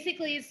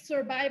basically, it's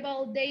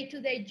survival,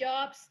 day-to-day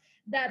jobs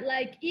that,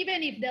 like,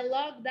 even if the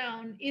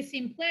lockdown is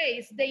in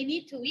place, they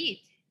need to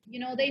eat.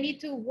 They need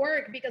to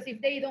work, because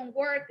if they don't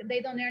work, they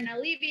don't earn a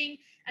living.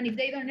 And if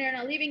they don't earn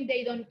a living,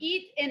 they don't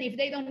eat. And if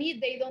they don't eat,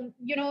 they don't,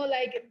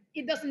 like,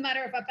 it doesn't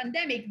matter of a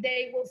pandemic,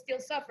 they will still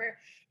suffer.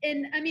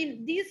 And I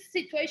mean, this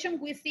situation,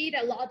 we see it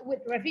a lot with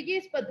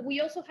refugees, but we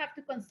also have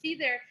to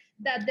consider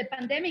that the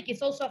pandemic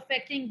is also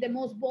affecting the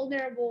most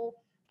vulnerable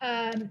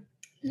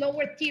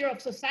lower tier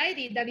of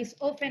society that is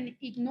often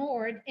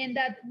ignored. And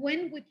that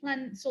when we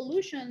plan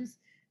solutions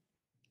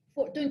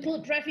to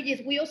include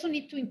refugees, we also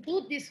need to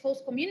include these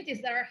host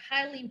communities that are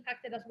highly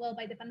impacted as well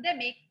by the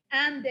pandemic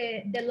and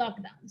the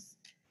lockdowns.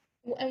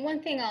 And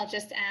one thing I'll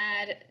just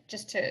add,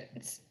 just to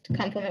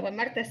complement what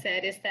Marta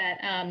said, is that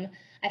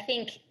I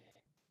think,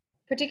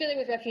 particularly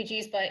with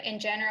refugees, but in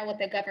general with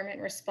the government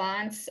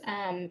response,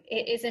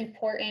 it is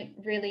important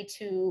really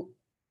to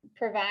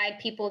provide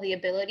people the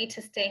ability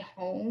to stay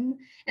home.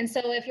 And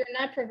so if you're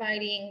not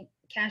providing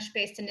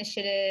cash-based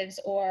initiatives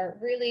or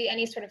really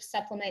any sort of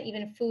supplement,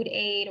 even food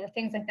aid or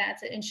things like that,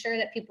 to ensure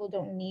that people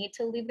don't need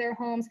to leave their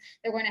homes,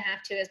 they're going to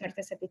have to, as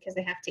Marta said, because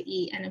they have to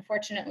eat. And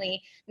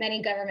unfortunately,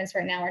 many governments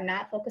right now are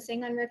not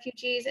focusing on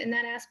refugees in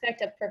that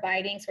aspect of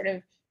providing sort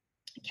of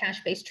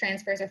cash-based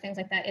transfers or things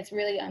like that. It's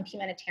really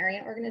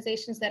humanitarian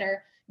organizations that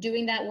are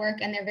doing that work,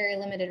 and they're very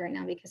limited right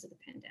now because of the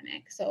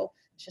pandemic. So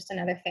it's just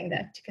another thing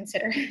to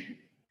consider.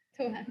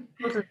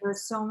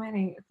 There's so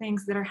many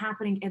things that are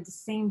happening at the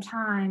same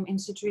time in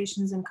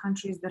situations and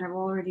countries that have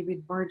already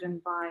been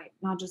burdened by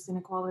not just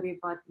inequality,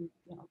 but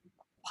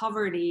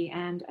poverty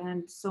and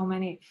so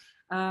many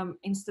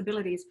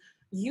instabilities.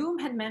 You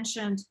had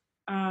mentioned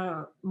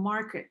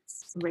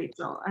markets,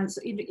 Rachel, and so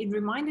it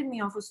reminded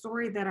me of a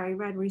story that I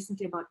read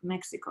recently about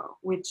Mexico,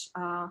 which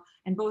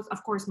and both,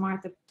 of course,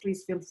 Marta,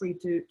 please feel free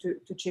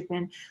to chip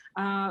in.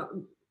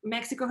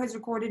 Mexico has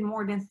recorded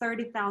more than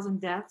 30,000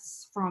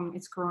 deaths from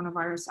its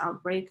coronavirus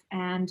outbreak.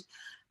 And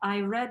I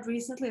read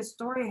recently a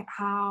story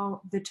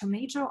how the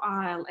tomato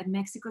aisle at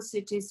Mexico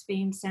City's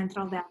famed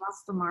Central de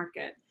Abasto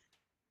market,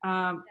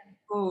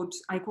 quote,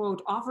 I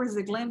quote, offers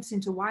a glimpse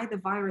into why the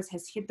virus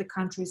has hit the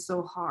country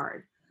so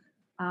hard.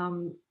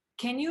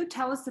 Can you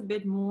tell us a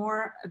bit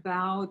more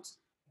about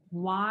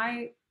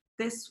why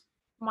this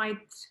might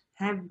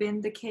have been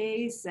the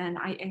case? And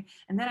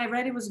then I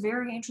read, it was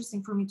very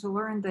interesting for me to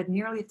learn that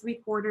nearly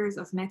 3/4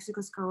 of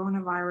Mexico's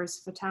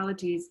coronavirus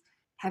fatalities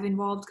have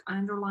involved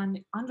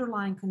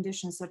underlying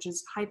conditions such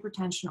as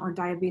hypertension or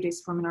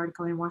diabetes, from an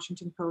article in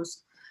Washington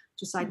Post,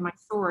 to cite my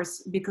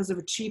source, because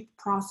of cheap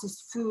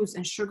processed foods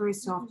and sugary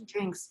soft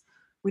drinks,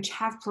 which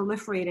have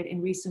proliferated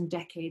in recent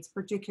decades,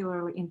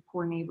 particularly in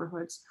poor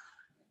neighborhoods.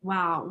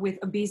 Wow, with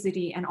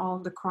obesity and all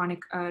the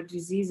chronic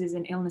diseases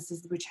and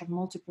illnesses which have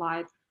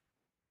multiplied.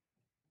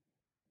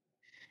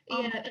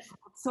 Yeah,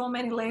 so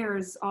many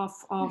layers of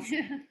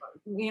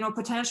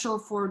potential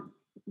for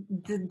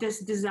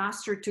this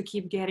disaster to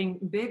keep getting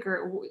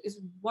bigger.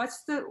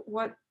 What's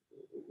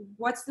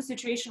the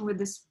situation with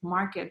this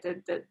market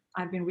that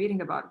I've been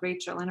reading about,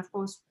 Rachel? And of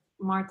course,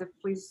 Marta,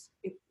 please,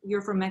 if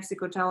you're from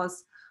Mexico, tell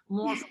us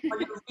more from what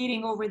you're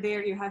reading over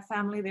there. You have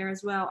family there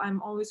as well.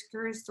 I'm always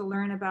curious to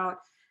learn about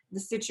the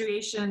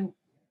situation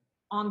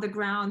on the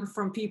ground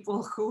from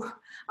people who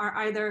are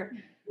either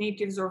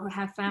natives or who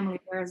have family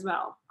there as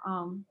well.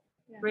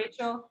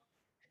 Rachel?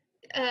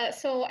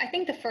 So I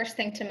think the first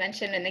thing to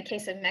mention in the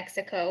case of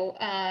Mexico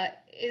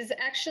is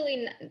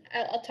actually,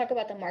 I'll talk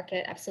about the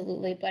market,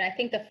 absolutely, but I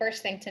think the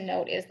first thing to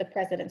note is the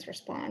president's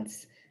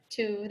response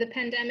to the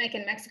pandemic.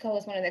 And Mexico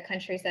was one of the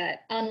countries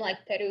that, unlike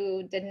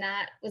Peru,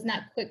 was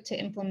not quick to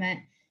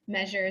implement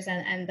measures,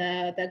 and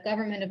the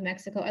government of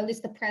Mexico, at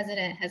least the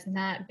president, has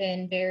not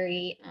been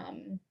very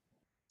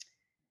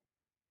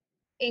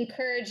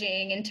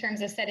encouraging in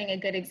terms of setting a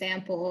good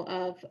example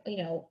of,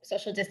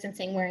 social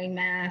distancing, wearing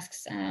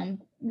masks,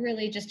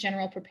 really just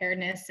general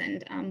preparedness,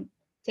 and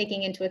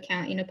taking into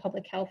account,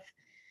 public health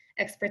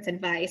experts'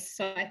 advice.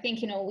 So I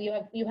think,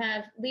 you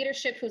have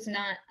leadership who's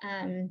not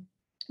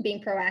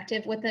being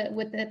proactive with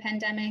the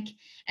pandemic.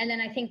 And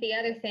then I think the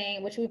other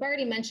thing, which we've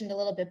already mentioned a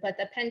little bit, but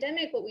the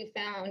pandemic, what we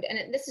found,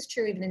 and this is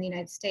true even in the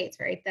United States,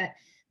 right, that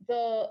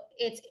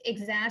it's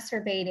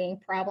exacerbating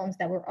problems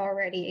that were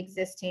already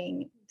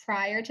existing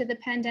prior to the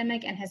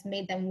pandemic and has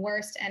made them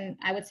worse, and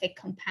I would say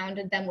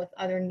compounded them with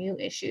other new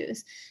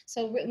issues.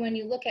 So when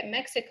you look at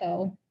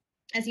Mexico,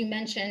 as you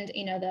mentioned,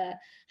 the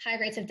high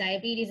rates of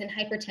diabetes and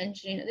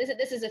hypertension,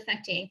 this is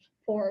affecting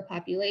poorer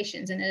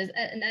populations,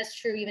 and that's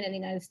true even in the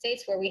United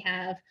States, where we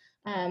have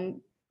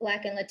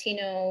Black and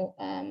Latino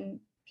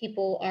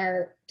people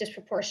are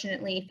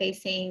disproportionately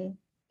facing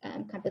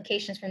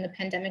complications from the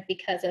pandemic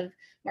because of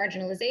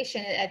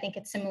marginalization. I think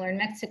it's similar in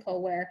Mexico,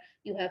 where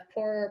you have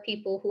poorer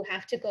people who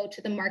have to go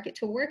to the market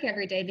to work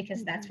every day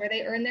because that's where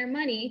they earn their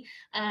money,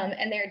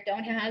 and they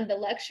don't have the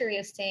luxury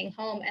of staying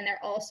home, and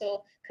they're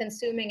also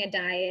consuming a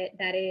diet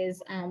that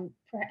is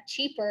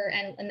cheaper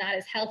and not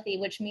as healthy,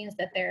 which means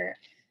that they're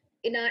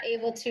not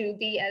able to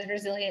be as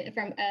resilient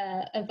from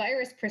a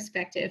virus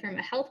perspective, from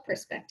a health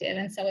perspective.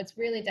 And so it's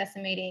really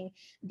decimating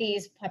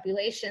these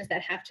populations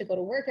that have to go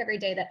to work every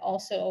day, that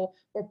also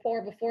were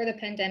poor before the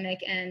pandemic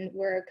and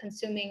were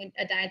consuming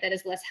a diet that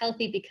is less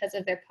healthy because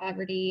of their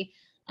poverty.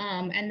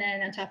 And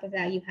then on top of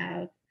that, you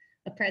have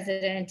a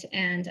president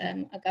and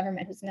a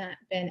government who's not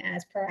been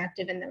as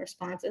proactive in the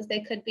response as they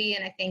could be.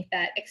 And I think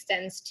that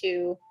extends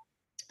to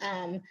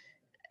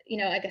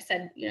like I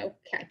said,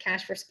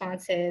 cash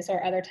responses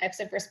or other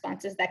types of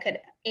responses that could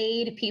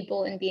aid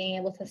people in being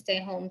able to stay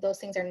home. Those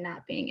things are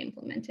not being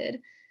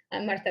implemented.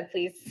 Martha,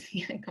 please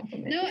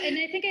compliment. No, and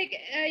I think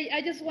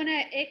I just want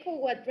to echo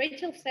what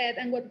Rachel said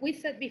and what we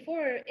said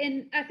before.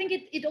 And I think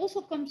it also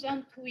comes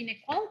down to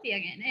inequality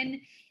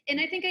again. And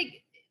I think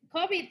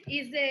COVID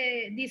is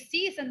the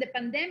disease and the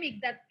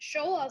pandemic that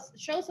shows us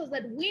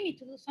that we need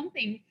to do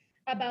something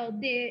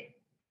about the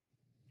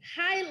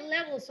high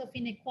levels of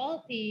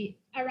inequality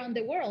around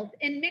the world.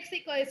 And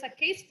Mexico is a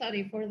case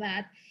study for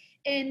that.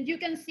 And you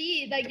can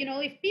see that,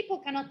 if people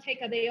cannot take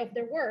a day off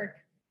their work,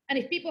 and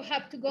if people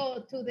have to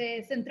go to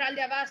the Central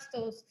de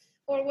Abastos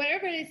or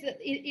wherever it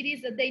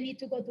is that they need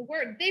to go to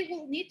work, they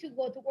will need to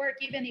go to work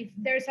even if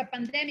there's a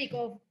pandemic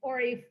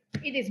or if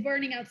it is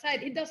burning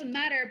outside. It doesn't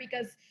matter,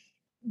 because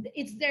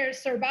it's their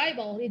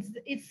survival.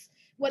 It's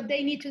what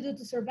they need to do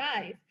to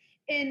survive.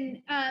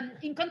 And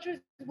in countries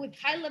with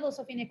high levels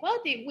of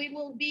inequality, we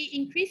will be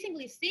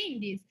increasingly seeing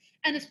this,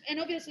 and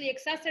obviously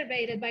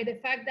exacerbated by the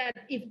fact that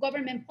if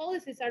government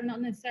policies are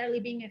not necessarily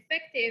being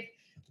effective,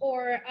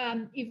 or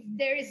if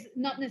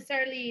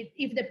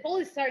the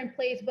policies are in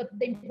place but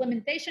the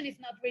implementation is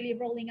not really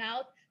rolling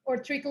out or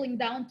trickling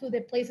down to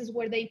the places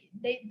where they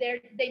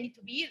need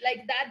to be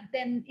like that,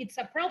 then it's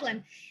a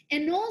problem.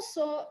 And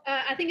also,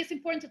 I think it's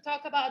important to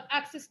talk about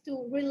access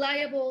to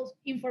reliable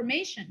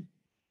information.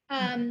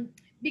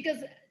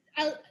 Because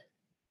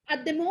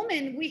at the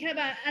moment, we have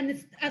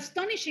an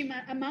astonishing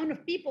amount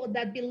of people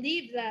that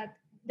believe that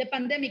the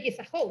pandemic is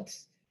a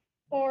hoax,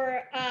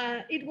 or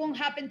it won't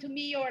happen to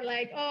me, or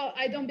like, oh,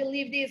 I don't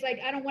believe this,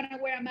 like, I don't want to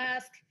wear a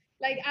mask.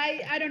 Like,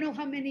 I don't know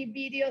how many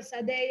videos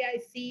a day I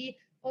see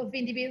of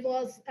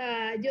individuals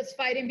just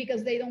fighting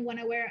because they don't want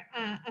to wear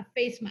a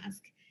face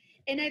mask.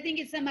 And I think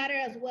it's a matter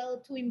as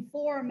well to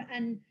inform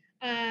and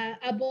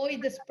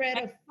avoid the spread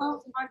of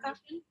false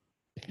information.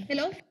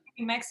 Hello?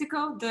 In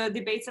Mexico, the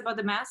debates about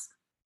the mask?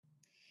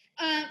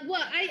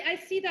 Well, I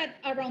see that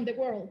around the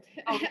world.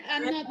 Oh,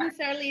 I'm not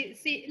necessarily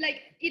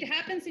it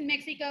happens in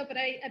Mexico, but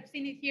I've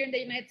seen it here in the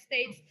United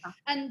States,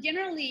 and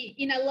generally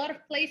in a lot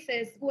of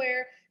places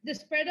where the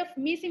spread of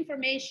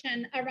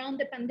misinformation around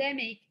the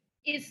pandemic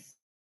is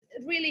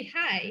really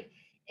high.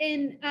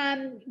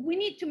 And we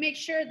need to make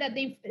sure that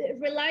the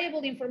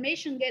reliable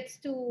information gets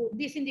to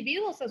these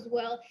individuals as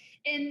well.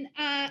 And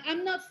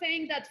I'm not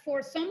saying that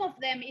for some of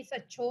them it's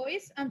a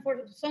choice and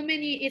for so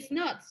many it's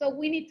not. So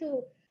we need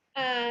to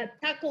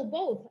tackle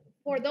both,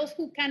 for those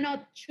who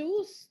cannot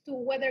choose to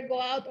whether go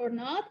out or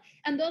not,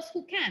 and those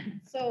who can.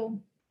 So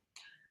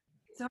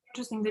it's so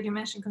interesting that you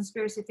mentioned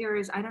conspiracy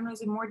theories. I don't know,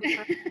 is it more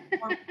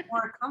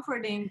more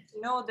comforting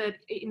to know that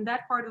in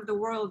that part of the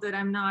world that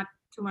I'm not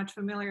too much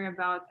familiar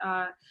about,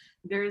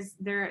 there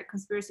are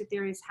conspiracy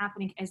theories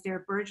happening as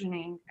they're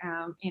burgeoning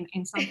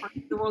in some parts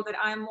of the world that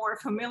I'm more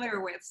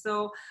familiar with.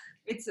 So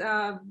it's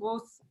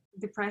both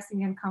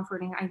depressing and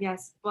comforting, I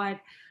guess. But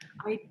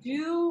I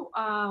do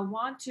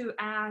want to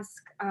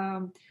ask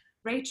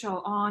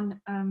Rachel, on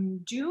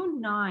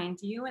June 9th,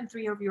 you and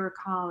 3 of your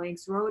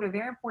colleagues wrote a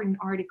very important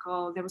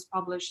article that was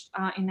published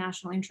in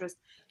National Interest.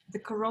 The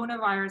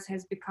coronavirus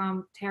has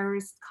become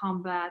terrorist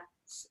combat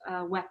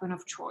weapon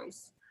of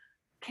choice.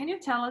 Can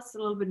you tell us a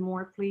little bit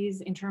more,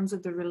 please, in terms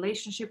of the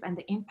relationship and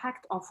the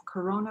impact of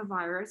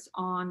coronavirus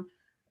on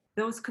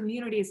those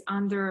communities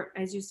under,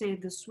 as you say,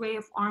 the sway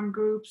of armed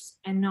groups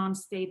and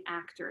non-state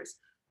actors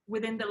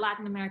within the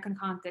Latin American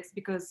context?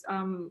 Because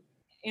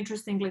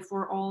interestingly,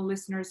 for all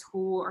listeners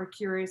who are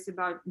curious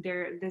about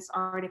this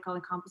article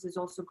encompasses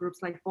also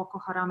groups like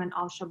Boko Haram and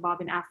Al-Shabaab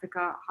in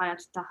Africa,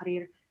 Hayat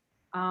Tahrir,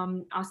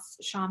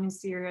 Sham in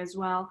Syria as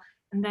well,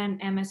 and then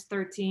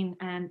MS-13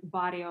 and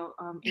Barrio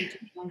 18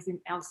 gangs in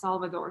El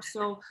Salvador.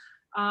 So,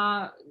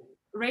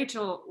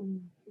 Rachel,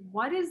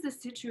 what is the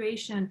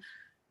situation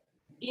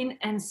in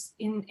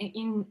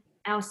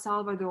El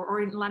Salvador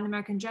or in Latin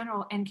America in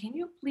general? And can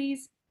you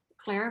please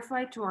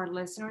clarify to our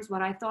listeners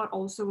what I thought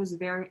also was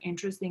very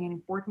interesting and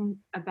important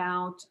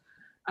about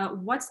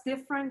what's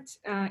different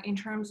in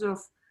terms of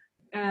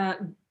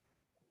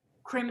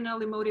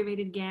criminally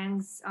motivated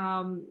gangs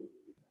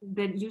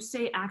that you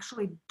say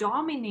actually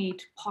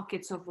dominate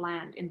pockets of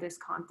land in this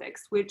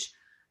context, which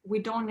we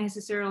don't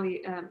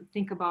necessarily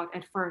think about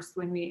at first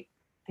when we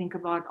think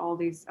about all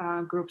these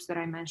groups that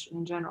I mentioned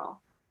in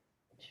general.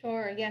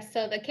 Sure. Yes.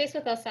 So the case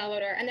with El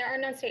Salvador, and there are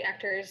non-state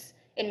actors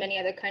in many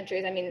other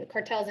countries. I mean,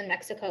 cartels in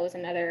Mexico is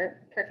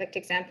another perfect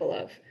example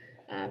of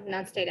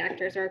non-state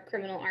actors or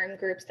criminal armed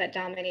groups that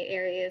dominate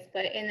areas.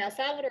 But in El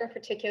Salvador in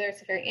particular,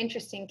 it's a very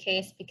interesting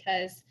case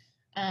because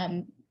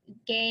um,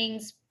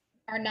 gangs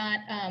are not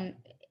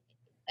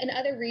in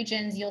other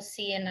regions, you'll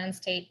see a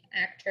non-state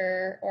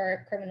actor or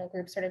a criminal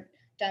group sort of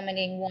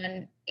dominating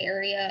one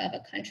area of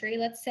a country,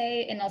 let's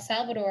say. In El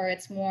Salvador,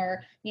 it's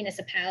more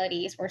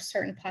municipalities or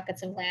certain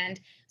pockets of land.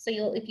 So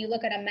if you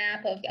look at a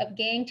map of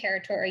gang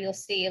territory, you'll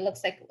see it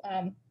looks like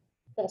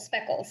little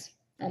speckles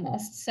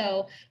almost.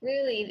 So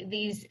really,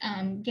 these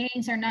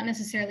gangs are not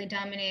necessarily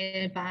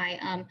dominated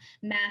by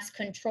mass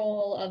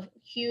control of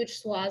huge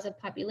swaths of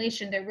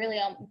population. They're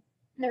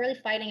really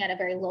fighting at a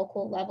very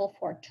local level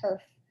for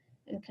turf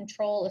and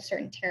control of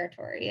certain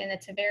territory. And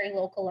it's a very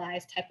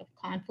localized type of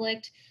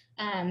conflict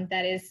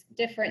that is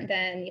different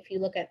than if you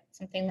look at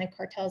something like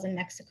cartels in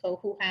Mexico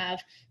who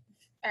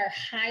are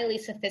highly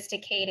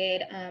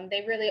sophisticated.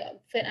 They really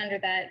fit under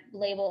that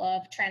label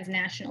of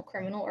transnational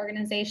criminal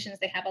organizations.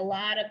 They have a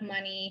lot of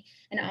money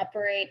and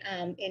operate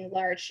in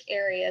large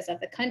areas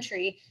of the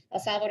country. El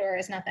Salvador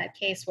is not that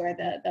case where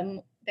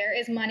there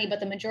is money,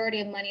 but the majority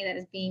of money that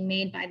is being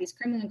made by these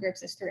criminal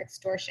groups is through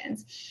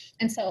extortions.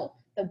 And so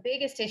the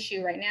biggest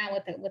issue right now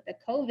with the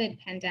COVID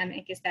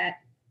pandemic is that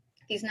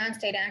these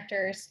non-state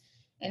actors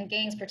and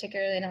gangs,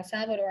 particularly in El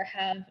Salvador,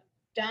 have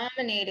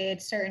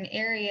dominated certain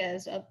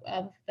areas of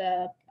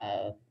the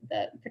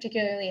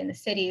particularly in the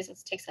cities.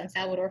 Let's take San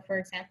Salvador, for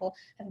example,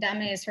 have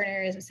dominated certain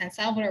areas of San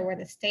Salvador where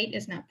the state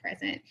is not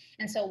present.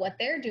 And so what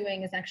they're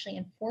doing is actually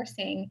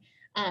enforcing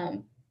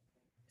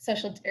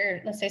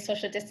let's say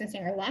social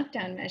distancing or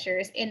lockdown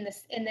measures in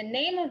the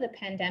name of the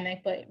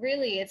pandemic, but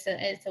really it's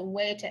a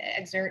way to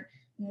exert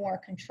more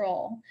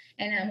control.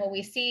 And what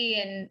we see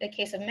in the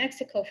case of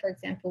Mexico, for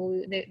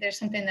example, there's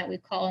something that we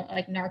call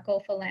like narco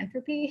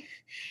philanthropy.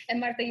 And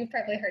Martha, you've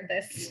probably heard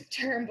this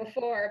term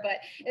before, but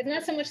it's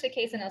not so much the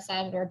case in El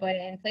Salvador, but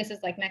in places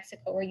like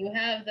Mexico, where you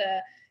have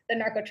the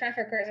narco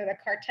traffickers or the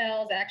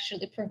cartels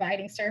actually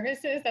providing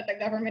services that the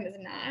government is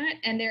not,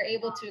 and they're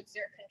able to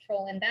exert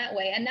control in that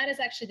way. And that is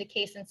actually the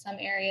case in some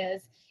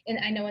areas. And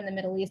I know in the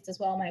Middle East as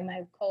well,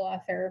 my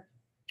co-author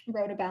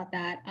wrote about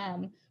that,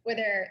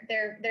 where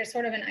there's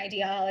sort of an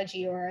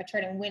ideology or a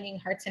sort of winning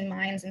hearts and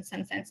minds in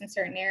some sense in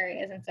certain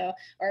areas. And so,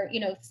 or,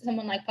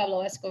 someone like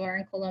Pablo Escobar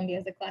in Colombia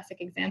is a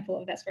classic example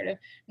of that sort of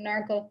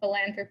narco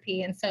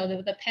philanthropy. And so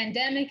the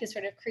pandemic is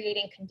sort of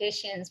creating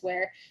conditions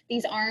where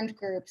these armed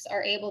groups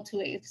are able to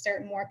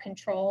exert more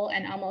control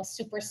and almost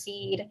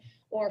supersede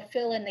or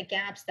fill in the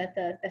gaps that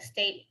the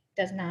state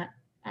does not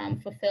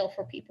fulfill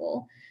for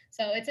people.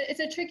 So it's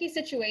a tricky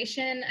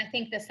situation. I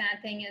think the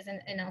sad thing is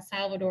in El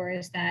Salvador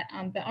is that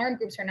the armed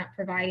groups are not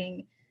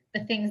providing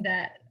the things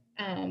that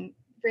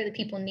really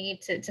people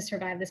need to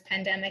survive this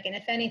pandemic. And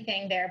if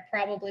anything, they're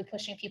probably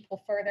pushing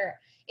people further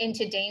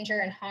into danger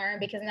and harm,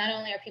 because not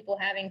only are people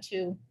having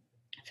to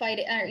fight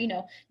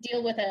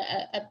deal with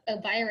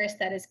a virus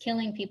that is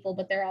killing people,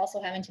 but they're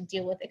also having to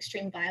deal with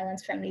extreme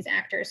violence from these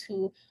actors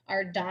who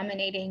are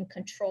dominating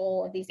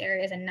control of these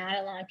areas and not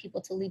allowing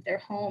people to leave their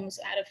homes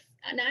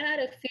not out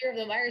of fear of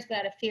the virus, but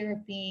out of fear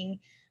of being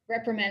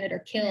reprimanded or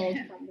killed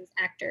from these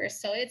actors.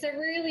 So it's a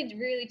really,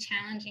 really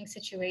challenging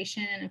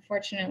situation. And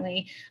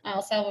unfortunately,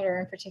 El Salvador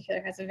in particular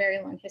has a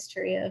very long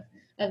history of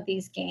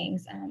these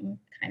gangs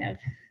kind of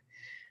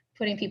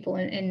putting people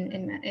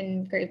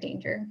in grave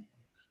danger.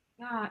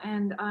 Yeah,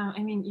 and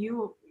I mean,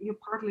 you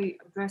partly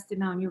addressed it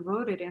now, and you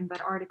wrote it in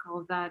that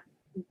article that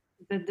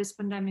this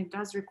pandemic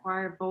does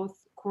require both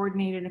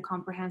coordinated and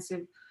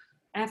comprehensive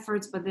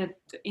efforts, but that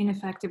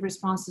ineffective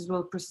responses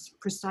will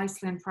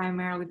precisely and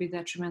primarily be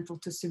detrimental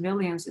to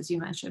civilians, as you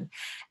mentioned.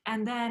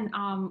 And then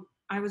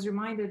I was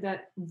reminded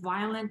that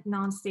violent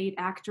non-state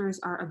actors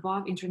are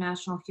above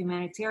international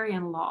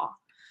humanitarian law.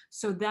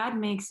 So that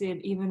makes it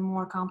even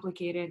more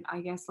complicated,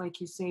 I guess, like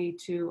you say,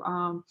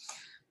 to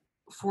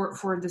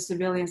for the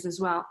civilians as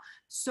well.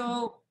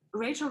 So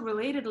Rachel,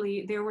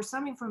 relatedly, there was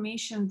some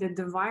information that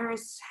the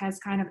virus has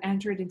kind of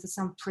entered into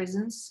some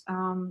prisons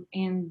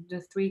in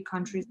the three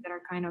countries that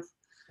are kind of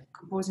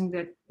composing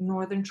the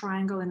Northern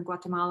Triangle in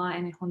Guatemala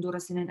and in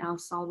Honduras and in El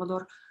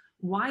Salvador.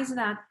 Why is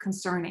that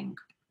concerning?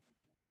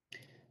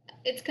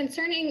 It's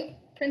concerning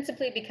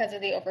principally because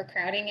of the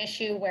overcrowding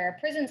issue, where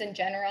prisons in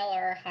general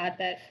are a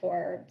hotbed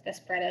for the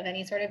spread of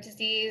any sort of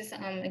disease.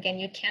 Again,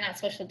 you cannot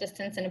social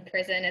distance in a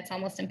prison. It's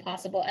almost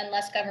impossible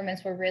unless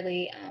governments were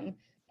really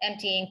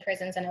emptying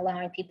prisons and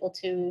allowing people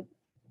to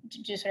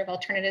do sort of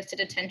alternatives to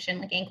detention,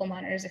 like ankle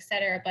monitors, et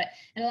cetera. But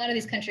in a lot of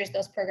these countries,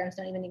 those programs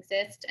don't even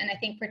exist. And I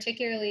think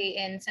particularly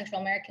in Central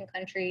American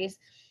countries,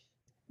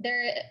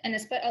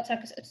 I'll talk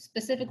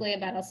specifically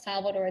about El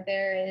Salvador,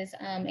 there is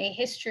a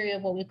history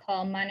of what we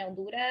call mano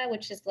dura,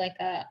 which is like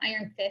a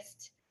iron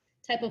fist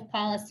type of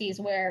policies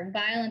where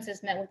violence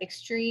is met with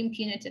extreme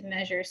punitive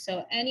measures.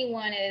 So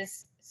anyone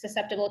is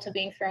susceptible to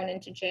being thrown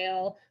into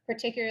jail,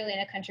 particularly in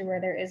a country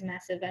where there is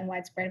massive and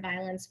widespread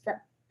violence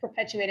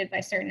perpetuated by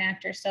certain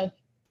actors. So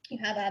You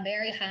have a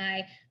very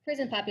high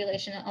prison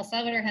population. El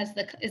Salvador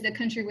is the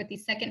country with the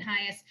second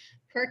highest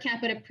per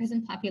capita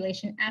prison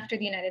population after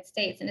the United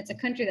States, and it's a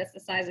country that's the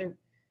size of,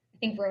 I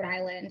think, Rhode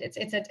Island.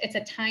 It's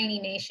a tiny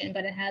nation,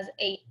 but it has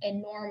a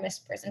enormous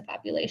prison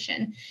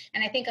population.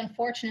 And I think,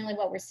 unfortunately,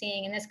 what we're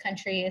seeing in this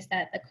country is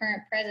that the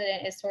current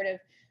president is sort of,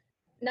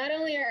 not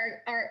only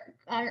are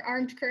our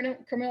armed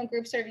criminal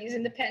groups sort of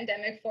using the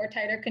pandemic for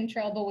tighter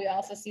control, but we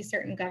also see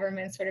certain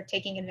governments sort of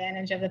taking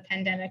advantage of the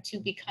pandemic to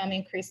become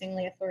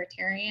increasingly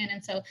authoritarian.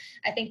 And so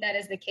I think that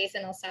is the case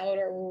in El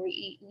Salvador, where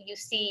you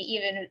see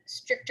even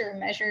stricter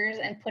measures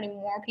and putting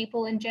more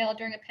people in jail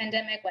during a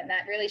pandemic when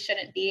that really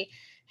shouldn't be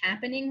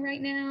happening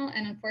right now.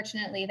 And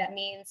unfortunately, that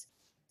means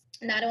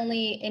not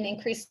only an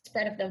increased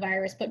spread of the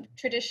virus, but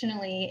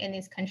traditionally in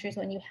these countries,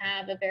 when you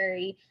have a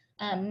very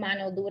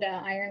mano dura,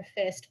 iron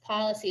fist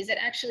policies, it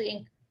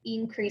actually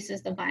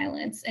increases the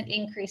violence and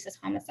increases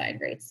homicide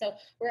rates. So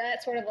we're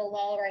at sort of a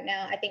lull right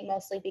now, I think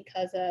mostly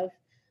because of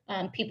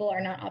people are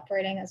not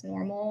operating as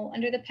normal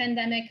under the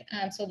pandemic.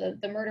 So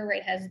the murder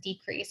rate has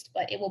decreased,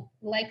 but it will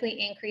likely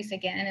increase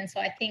again. And so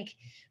I think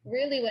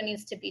really what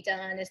needs to be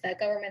done is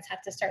that governments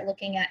have to start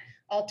looking at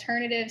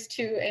alternatives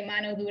to a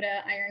mano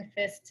dura, iron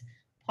fist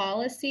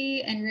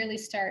policy and really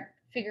start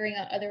figuring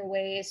out other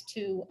ways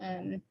to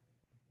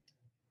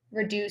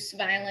reduce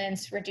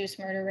violence, reduce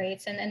murder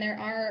rates. And then there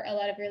are a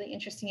lot of really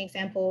interesting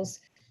examples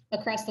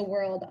across the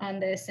world on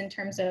this in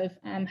terms of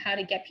how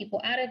to get people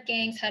out of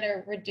gangs, how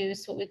to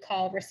reduce what we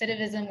call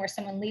recidivism, where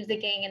someone leaves the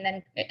gang and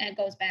then it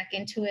goes back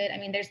into it. I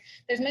mean,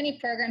 there's many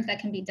programs that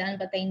can be done,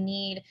 but they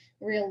need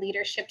real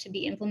leadership to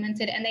be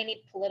implemented, and they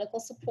need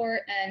political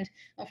support. And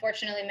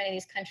unfortunately, many of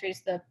these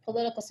countries, the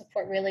political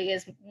support really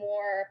is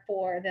more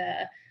for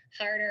the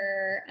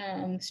harder,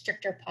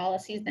 stricter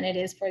policies than it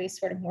is for these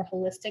sort of more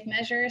holistic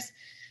measures.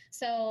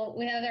 So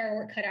we have our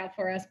work cut out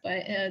for us,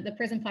 but the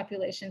prison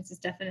populations is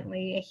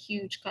definitely a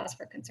huge cause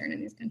for concern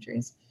in these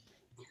countries.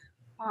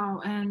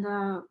 Wow,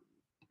 and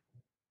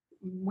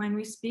when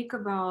we speak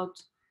about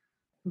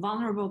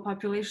vulnerable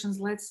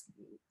populations, let's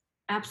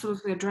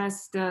absolutely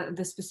address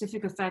the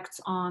specific effects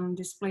on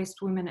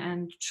displaced women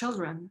and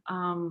children.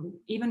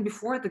 Even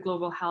before the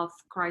global health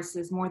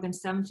crisis, more than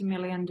 70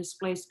 million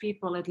displaced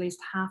people, at least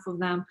half of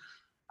them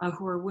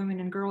who are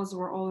women and girls,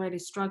 were already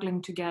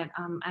struggling to get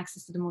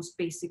access to the most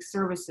basic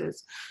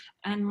services.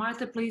 And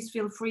Martha, please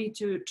feel free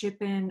to chip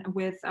in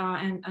with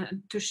and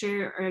to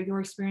share your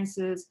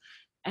experiences.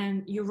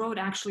 And you wrote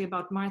actually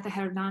about Martha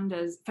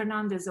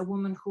Fernandez, a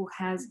woman who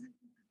has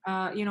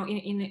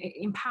in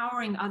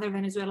empowering other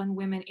Venezuelan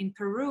women in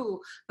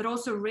Peru. But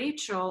also,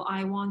 Rachel,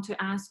 I want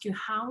to ask you,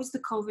 how is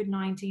the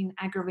COVID-19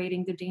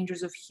 aggravating the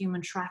dangers of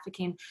human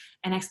trafficking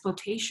and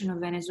exploitation of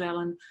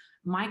Venezuelan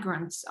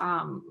migrants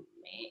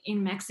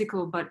in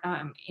Mexico, but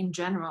in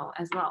general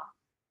as well?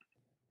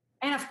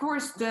 And of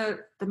course, the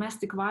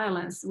domestic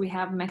violence. We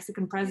have a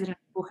Mexican president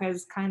who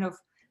has kind of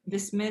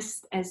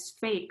dismissed as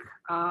fake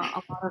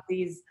a lot of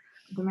these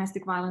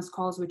domestic violence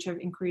calls, which have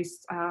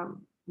increased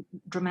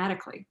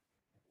dramatically.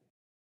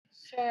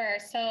 Sure.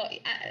 So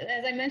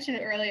as I mentioned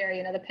earlier,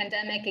 the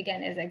pandemic,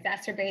 again, is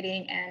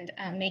exacerbating and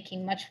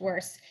making much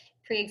worse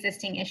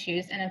pre-existing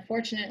issues. And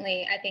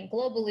unfortunately, I think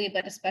globally,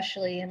 but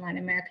especially in Latin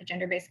America,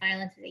 gender-based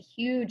violence is a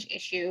huge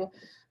issue.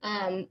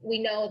 We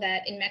know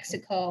that in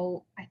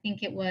Mexico, I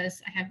think it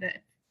was, I have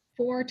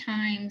 4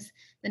 times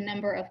the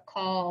number of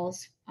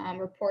calls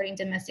reporting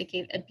domestic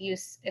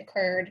abuse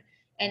occurred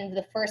in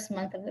the first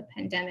month of the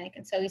pandemic.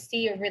 And so we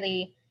see a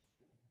really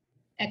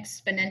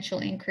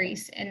exponential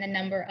increase in the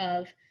number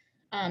of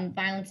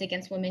violence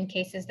against women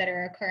cases that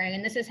are occurring.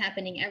 And this is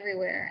happening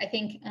everywhere. I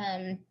think,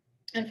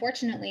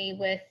 unfortunately,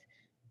 with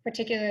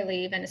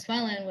particularly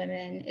Venezuelan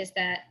women, is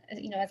that,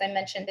 as I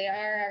mentioned, they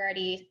are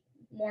already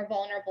more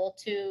vulnerable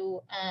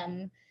to,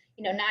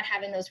 not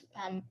having those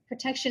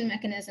protection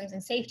mechanisms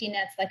and safety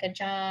nets like a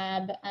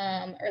job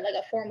or like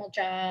a formal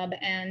job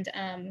and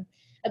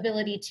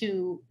ability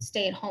to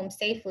stay at home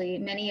safely.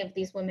 Many of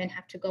these women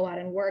have to go out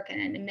and work,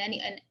 and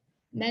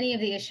many of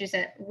the issues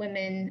that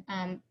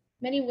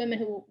many women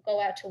who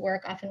go out to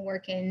work often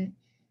work in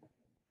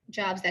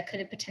jobs that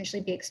could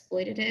potentially be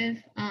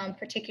exploitative,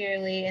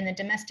 particularly in the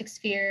domestic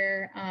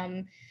sphere.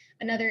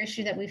 Another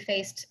issue that we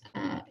faced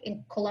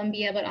in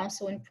Colombia, but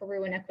also in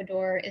Peru and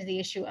Ecuador, is the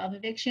issue of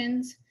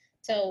evictions.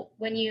 So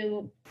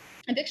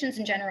evictions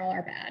in general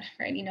are bad,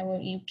 right?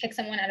 When you kick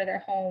someone out of their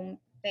home,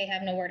 they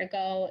have nowhere to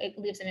go. It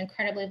leaves them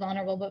incredibly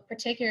vulnerable, but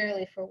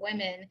particularly for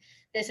women,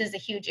 this is a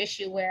huge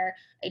issue where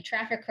a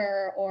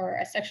trafficker or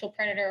a sexual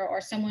predator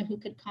or someone who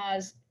could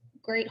cause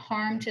great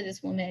harm to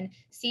this woman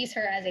sees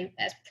her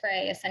as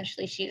prey.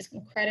 Essentially, she is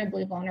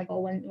incredibly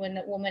vulnerable when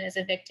the woman is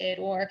evicted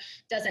or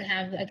doesn't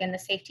have, again, the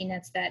safety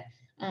nets that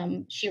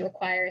she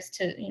requires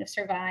to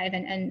survive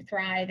and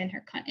thrive in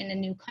a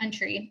new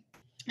country.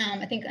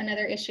 I think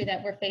another issue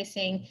that we're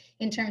facing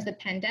in terms of the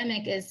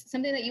pandemic is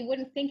something that you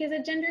wouldn't think is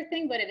a gender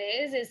thing, but it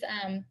is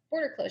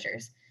border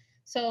closures.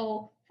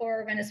 So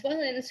for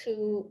Venezuelans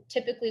who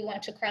typically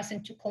want to cross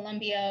into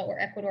Colombia or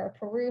Ecuador or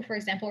Peru, for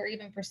example, or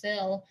even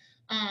Brazil,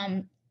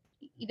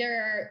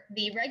 there are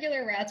the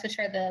regular routes, which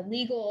are the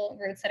legal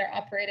routes that are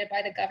operated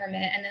by the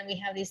government, and then we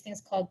have these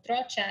things called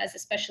trochas,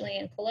 especially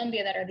in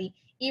Colombia, that are the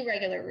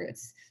irregular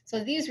routes.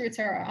 So these routes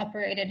are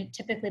operated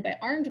typically by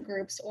armed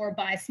groups or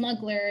by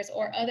smugglers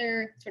or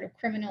other sort of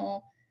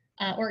criminal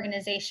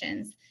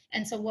organizations.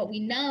 And so what we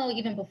know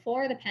even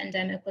before the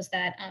pandemic was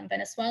that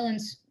Venezuelan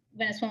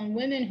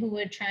women who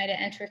would try to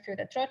enter through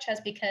the trochas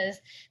because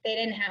they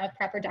didn't have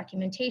proper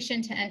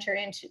documentation to enter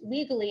into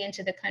legally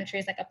into the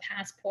countries, like a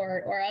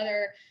passport or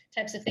other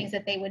types of things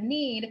that they would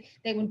need,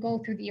 they would go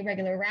through the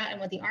irregular route. And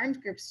what the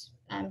armed groups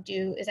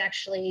do is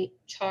actually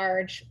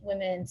charge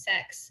women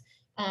sex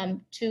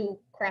to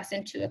cross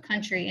into a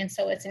country. And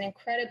so it's an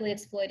incredibly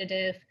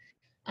exploitative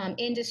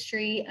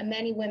industry.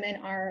 Many women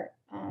are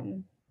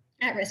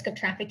at risk of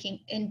trafficking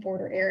in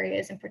border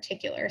areas in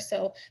particular.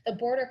 So the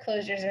border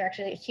closures are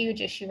actually a huge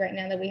issue right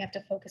now that we have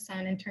to focus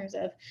on in terms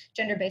of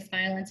gender-based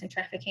violence and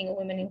trafficking of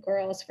women and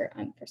girls for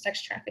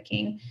sex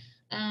trafficking.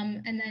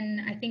 And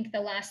then I think the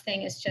last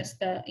thing is just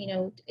the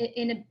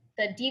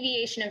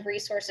deviation of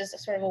resources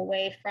sort of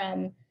away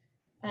from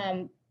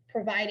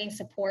providing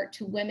support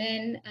to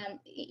women,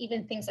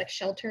 even things like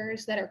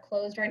shelters that are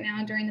closed right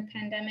now during the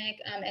pandemic,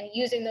 and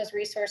using those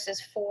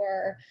resources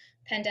for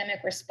pandemic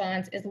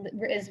response is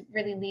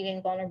really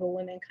leaving vulnerable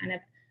women kind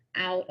of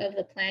out of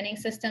the planning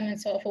system. And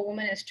so if a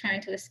woman is trying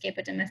to escape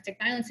a domestic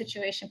violence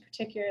situation,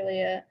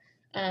 particularly a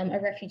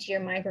refugee or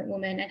migrant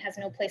woman, and has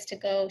no place to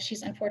go,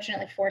 she's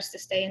unfortunately forced to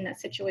stay in that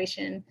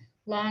situation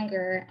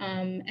longer.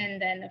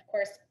 And then, of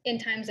course, in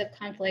times of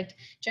conflict,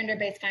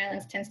 gender-based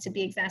violence tends to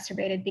be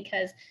exacerbated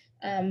because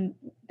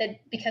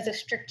of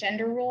strict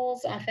gender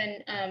roles.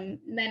 Often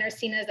men are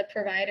seen as the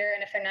provider,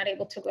 and if they're not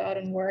able to go out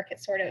and work,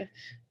 it sort of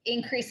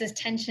increases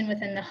tension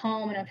within the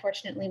home. And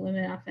unfortunately,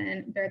 women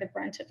often bear the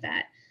brunt of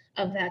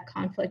that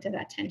conflict, of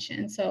that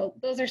tension. So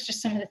those are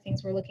just some of the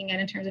things we're looking at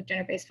in terms of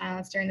gender-based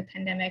violence during the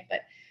pandemic.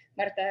 But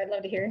Marta, I'd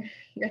love to hear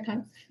your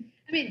thoughts.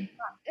 I mean,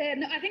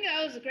 no, I think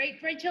that was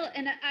great, Rachel.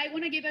 And I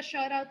want to give a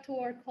shout out to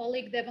our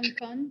colleague, Devon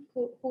Kohn,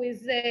 who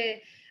is the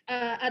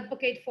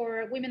advocate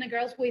for women and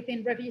girls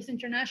within Refugees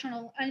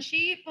International. And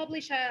she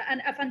published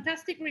a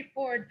fantastic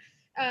report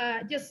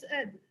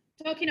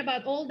talking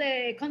about all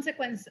the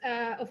consequence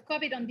of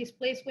COVID on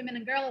displaced women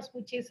and girls,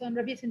 which is on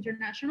Refugees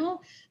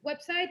International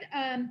website.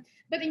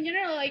 But in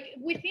general, like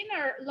within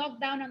our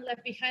Lockdown and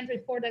Left Behind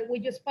report that we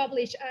just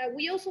published,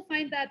 we also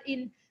find that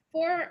in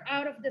 4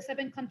 out of the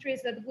 7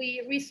 countries that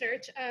we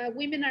research,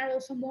 women are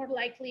also more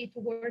likely to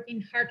work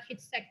in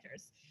hard-hit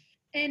sectors.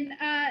 And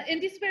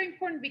this is very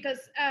important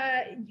because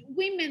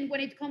women, when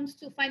it comes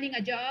to finding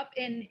a job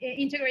and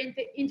integrating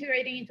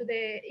into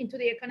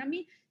the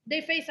economy,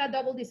 they face a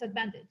double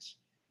disadvantage.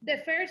 The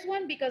first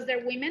one, because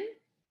they're women,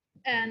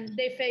 and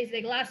they face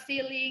the glass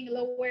ceiling,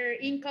 lower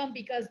income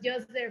because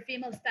just their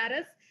female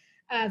status,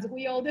 as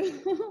we all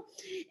do.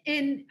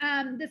 And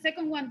the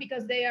second one,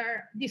 because they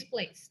are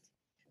displaced.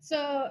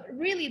 So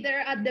really,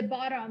 they're at the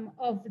bottom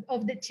of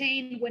the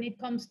chain when it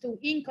comes to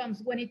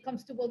incomes, when it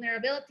comes to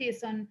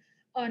vulnerabilities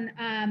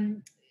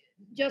on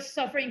just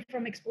suffering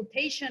from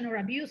exploitation or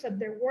abuse at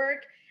their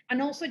work,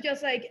 and also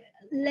just like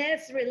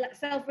less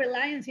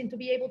self-reliance into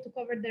be able to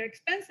cover their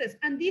expenses.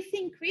 And this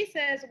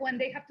increases when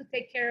they have to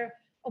take care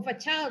of a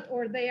child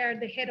or they are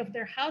the head of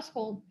their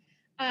household.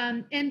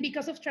 And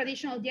because of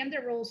traditional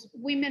gender roles,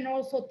 women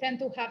also tend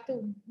to have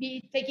to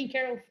be taking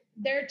care of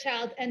their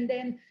child and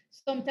then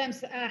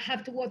sometimes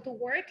have to go to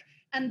work.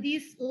 And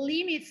this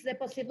limits the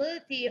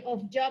possibility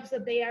of jobs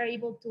that they are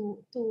able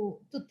to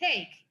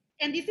take.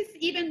 And this is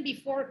even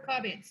before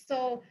COVID.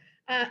 So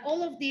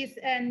all of this,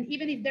 and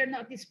even if they're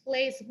not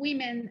displaced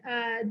women,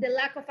 the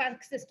lack of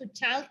access to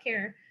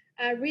childcare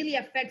really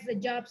affects the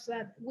jobs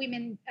that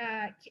women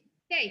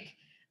take.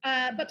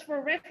 But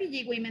for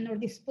refugee women or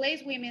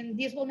displaced women,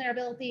 this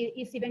vulnerability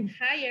is even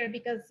higher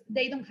because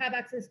they don't have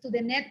access to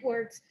the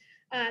networks,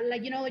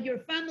 like, your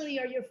family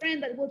or your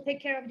friend that will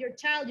take care of your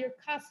child, your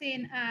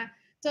cousin.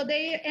 So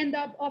they end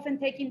up often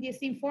taking these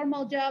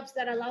informal jobs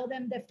that allow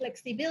them the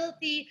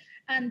flexibility,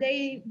 and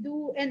they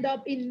do end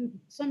up in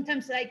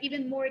sometimes like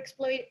even more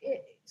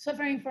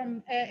suffering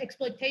from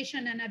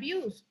exploitation and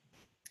abuse.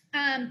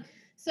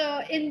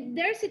 So in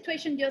their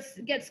situation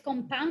just gets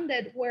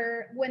compounded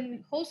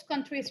when host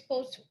countries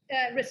pose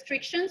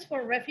restrictions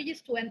for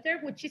refugees to enter,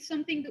 which is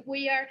something that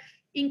we are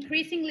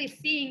increasingly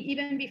seeing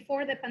even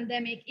before the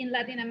pandemic in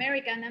Latin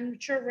America. And I'm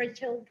sure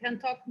Rachel can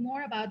talk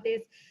more about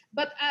this.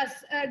 But as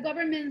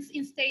governments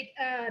instate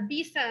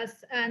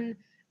visas and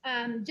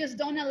just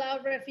don't allow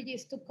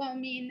refugees to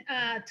come in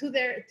to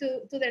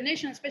their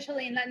nation,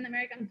 especially in Latin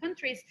American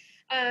countries,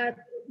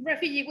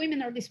 refugee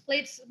women or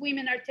displaced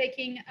women are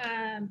taking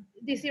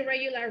these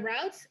irregular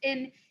routes,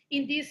 and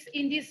in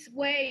this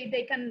way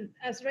they can,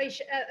 as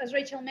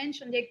Rachel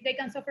mentioned, they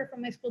can suffer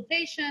from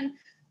exploitation,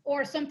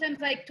 or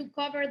sometimes like to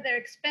cover their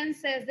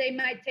expenses they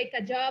might take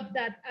a job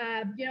that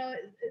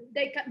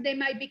they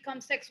might become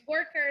sex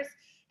workers,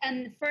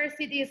 And first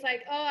it is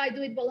like, oh, I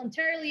do it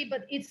voluntarily,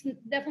 but it's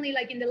definitely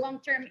like in the long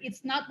term,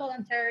 it's not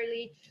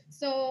voluntarily.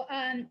 So,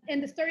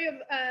 and the story of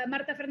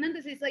Marta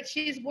Fernandez is like,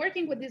 she's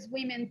working with these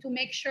women to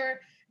make sure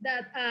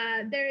that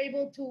they're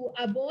able to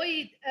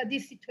avoid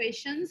these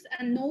situations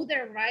and know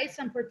their rights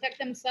and protect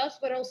themselves,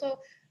 but also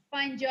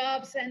find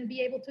jobs and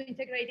be able to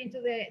integrate into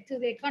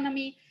the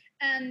economy.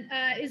 And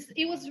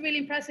it was really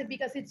impressive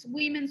because it's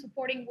women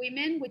supporting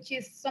women, which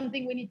is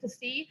something we need to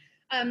see.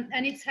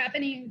 And it's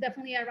happening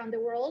definitely around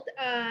the world.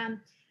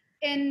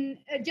 And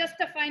just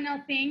a final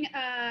thing,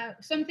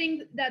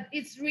 something that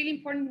is really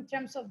important in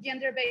terms of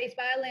gender-based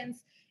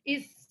violence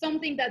is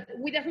something that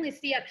we definitely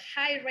see at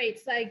high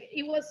rates. Like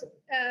it was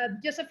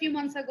just a few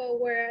months ago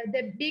where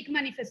the big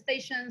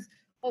manifestations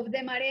of the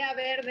Marea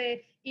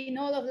Verde in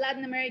all of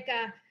Latin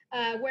America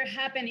were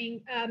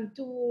happening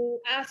to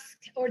ask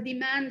or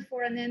demand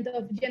for an end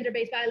of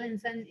gender-based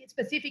violence, and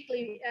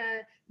specifically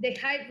the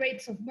high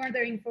rates of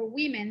murdering for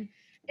women.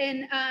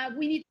 And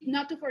we need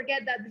not to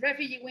forget that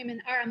refugee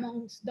women are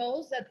amongst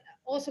those that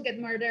also get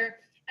murdered.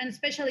 And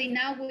especially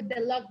now with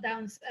the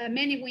lockdowns,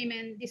 many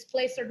women,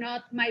 displaced or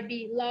not, might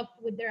be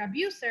locked with their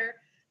abuser.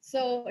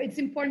 So it's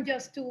important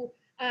just to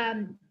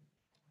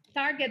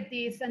target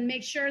this and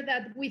make sure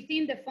that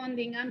within the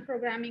funding and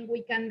programming,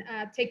 we can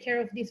take care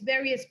of these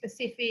very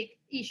specific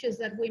issues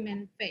that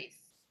women face.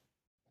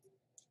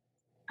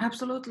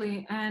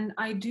 Absolutely. And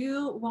I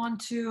do want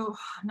to,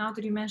 now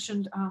that you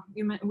mentioned,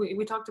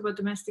 we talked about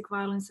domestic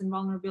violence and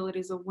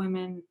vulnerabilities of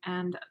women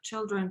and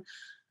children.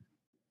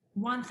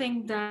 One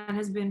thing that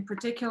has been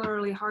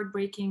particularly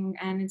heartbreaking,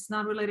 and it's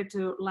not related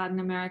to Latin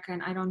America,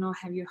 and I don't know,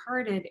 have you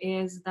heard it,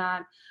 is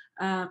that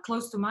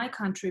close to my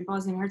country,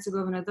 Bosnia and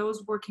Herzegovina,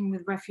 those working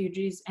with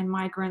refugees and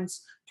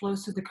migrants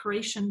close to the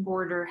Croatian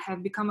border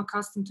have become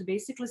accustomed to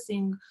basically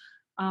seeing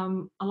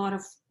a lot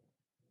of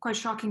quite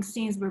shocking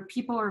scenes where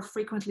people are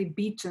frequently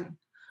beaten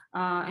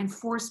and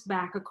forced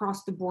back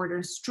across the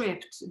border,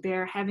 stripped.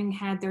 They're having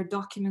had their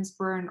documents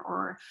burned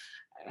or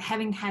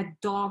having had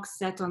dogs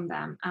set on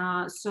them.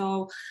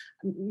 So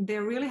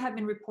there really have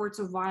been reports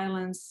of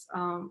violence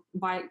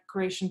by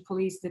Croatian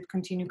police that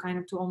continue kind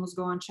of to almost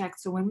go unchecked.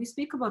 So when we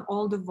speak about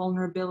all the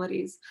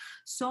vulnerabilities,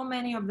 so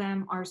many of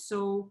them are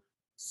so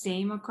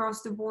same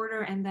across the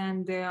border, and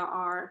then there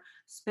are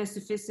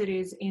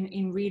specificities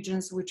in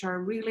regions which are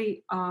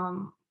really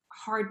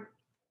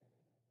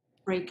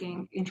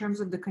heartbreaking in terms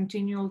of the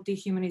continual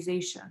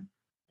dehumanization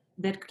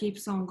that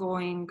keeps on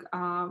going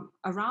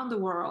around the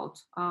world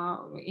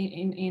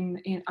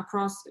in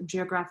across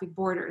geographic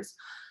borders.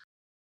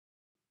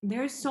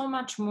 There's so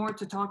much more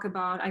to talk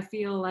about. I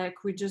feel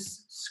like we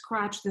just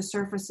scratched the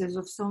surfaces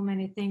of so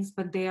many things,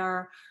 but they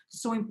are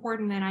so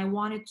important, and I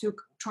wanted to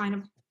try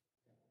to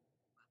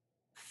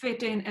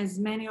fit in as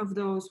many of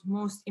those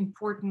most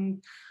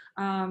important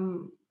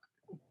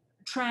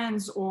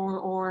trends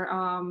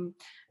or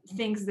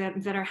things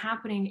that are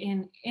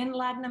happening in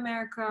Latin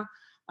America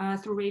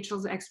through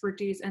Rachel's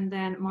expertise. And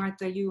then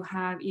Marta, you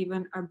have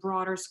even a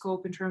broader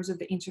scope in terms of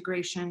the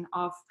integration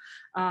of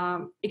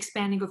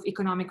expanding of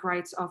economic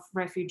rights of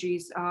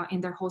refugees in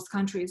their host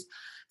countries.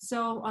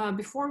 So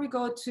before we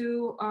go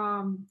to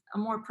a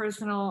more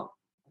personal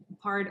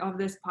part of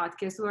this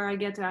podcast where I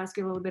get to ask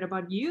you a little bit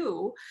about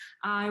you,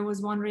 I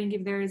was wondering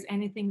if there is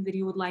anything that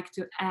you would like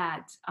to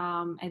add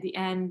at the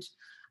end,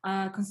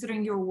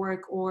 considering your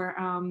work, or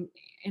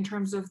in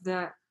terms of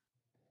the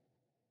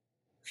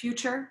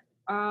future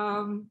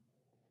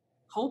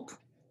hope.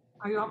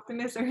 Are you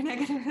optimistic or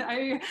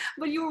negative?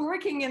 But you were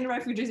working in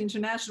Refugees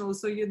International,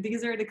 so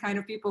these are the kind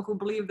of people who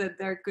believe that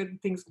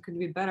things could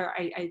be better,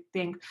 I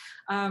think.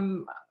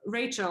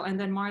 Rachel and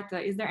then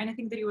Marta, is there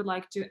anything that you would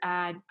like to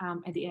add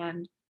at the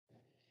end?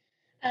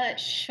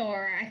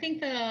 Sure. I think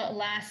the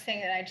last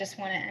thing that I just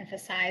want to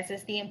emphasize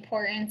is the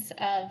importance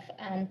of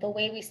the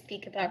way we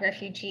speak about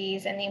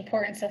refugees and the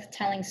importance of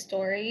telling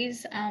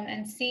stories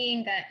and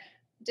seeing that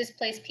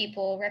displaced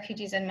people,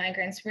 refugees and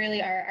migrants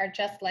really are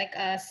just like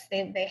us.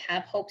 They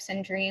have hopes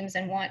and dreams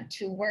and want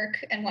to work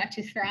and want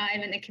to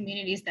thrive in the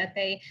communities that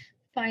they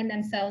find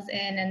themselves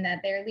in, and that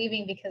they're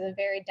leaving because of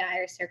very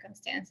dire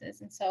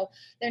circumstances. And so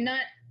they're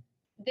not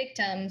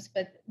victims,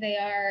 but they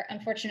are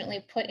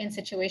unfortunately put in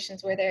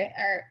situations where they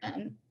are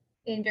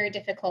in very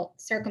difficult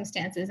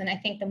circumstances. And I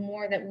think the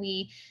more that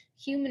we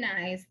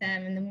humanize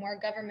them and the more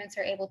governments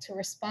are able to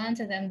respond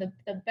to them,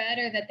 the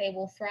better that they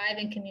will thrive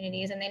in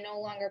communities, and they no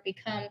longer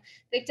become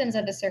victims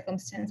of the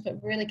circumstance,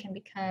 but really can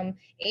become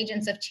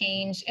agents of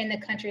change in the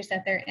countries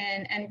that they're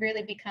in and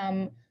really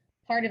become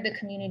part of the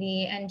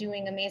community and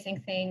doing amazing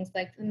things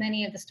like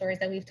many of the stories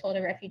that we've told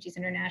at Refugees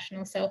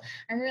International. So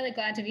I'm really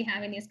glad to be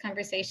having these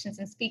conversations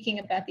and speaking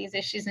about these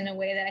issues in a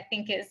way that I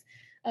think is,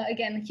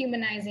 again,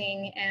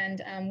 humanizing,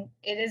 and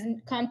it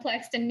isn't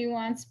complex and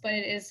nuanced, but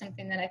it is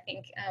something that I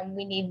think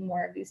we need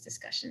more of these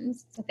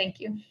discussions. So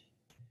thank you.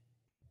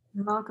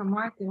 You're welcome.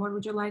 Martin, what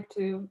would you like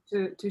to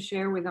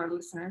share with our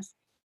listeners?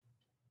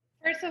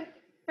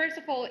 First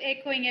of all,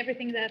 echoing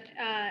everything that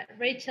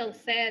Rachel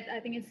said,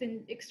 I think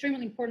it's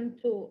extremely important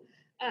to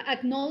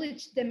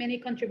acknowledge the many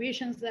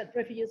contributions that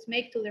refugees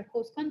make to their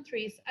host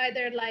countries,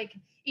 either like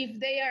if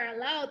they are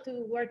allowed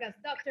to work as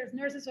doctors,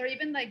 nurses, or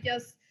even like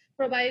just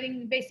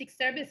providing basic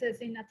services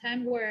in a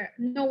time where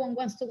no one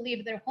wants to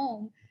leave their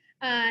home.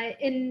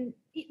 And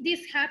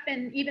this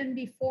happened even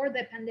before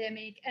the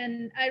pandemic.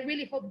 And I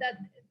really hope that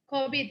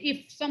COVID,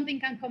 if something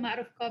can come out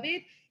of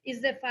COVID,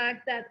 is the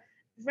fact that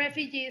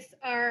refugees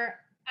are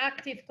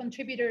active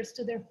contributors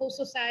to their whole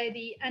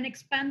society, and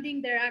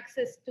expanding their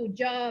access to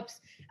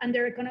jobs and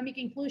their economic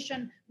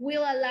inclusion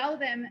will allow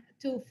them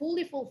to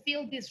fully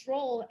fulfill this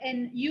role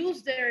and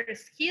use their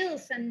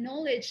skills and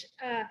knowledge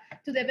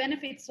to the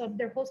benefits of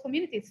their host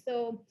communities.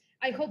 So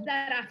I hope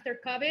that after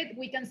COVID,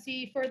 we can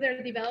see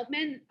further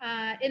development,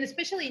 and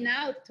especially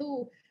now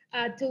too,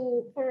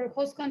 for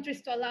host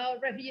countries to allow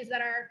refugees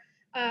that are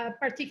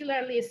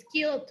particularly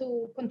skilled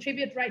to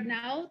contribute right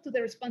now to the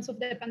response of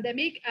the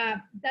pandemic,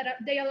 that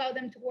they allow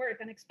them to work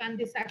and expand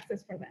this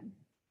access for them.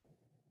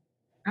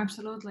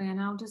 Absolutely.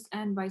 And I'll just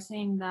end by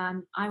saying that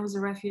I was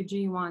a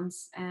refugee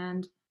once,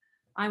 and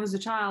I was a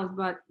child,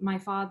 but my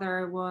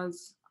father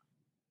was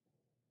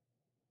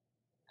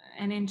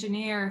an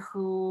engineer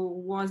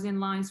who was in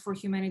lines for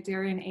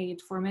humanitarian aid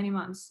for many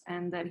months,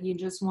 and that he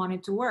just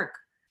wanted to work.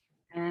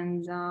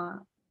 And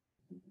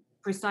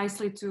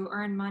precisely to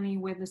earn money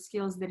with the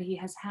skills that he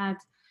has had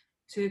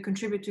to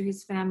contribute to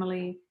his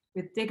family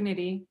with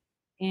dignity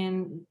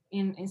in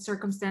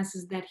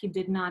circumstances that he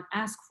did not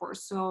ask for.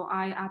 So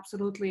I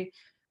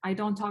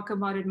don't talk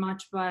about it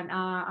much, but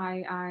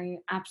I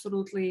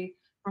absolutely,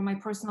 from my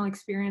personal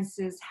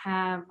experiences,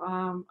 have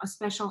a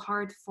special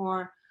heart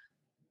for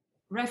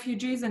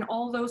refugees and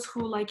all those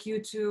who, like you,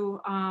 to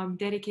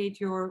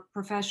dedicate your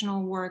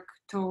professional work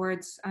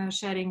towards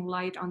shedding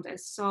light on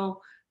this.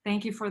 So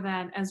thank you for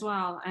that as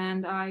well.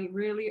 And I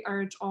really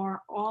urge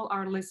all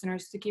our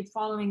listeners to keep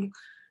following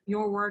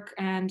your work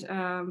and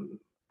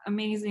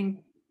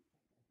amazing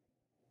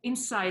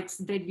insights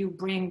that you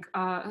bring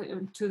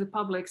to the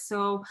public.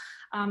 So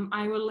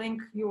I will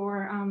link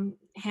your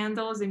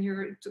handles and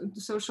your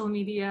social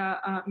media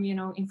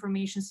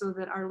information so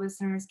that our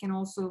listeners can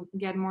also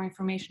get more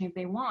information if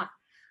they want.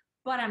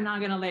 But I'm not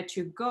going to let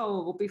you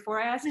go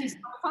before I ask you some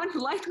fun,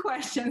 light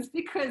questions,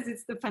 because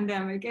it's the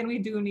pandemic and we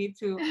do need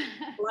to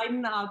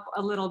lighten up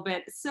a little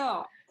bit.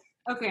 So,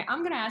 okay, I'm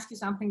going to ask you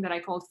something that I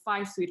called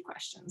 5 sweet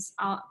questions.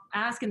 I'll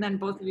ask and then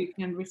both of you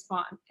can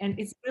respond. And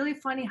it's really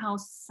funny how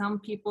some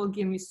people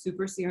give me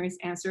super serious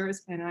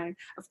answers, and I,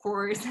 of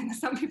course, and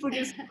some people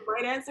give the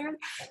right answers.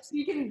 So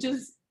you can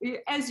just,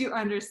 as you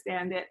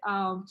understand it.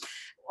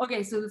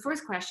 Okay, so the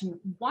first question: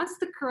 once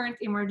the current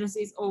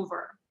emergency is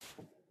over,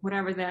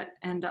 whatever that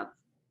end up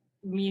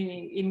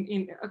meaning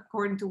in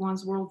according to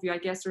one's worldview, I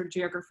guess, or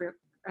geographic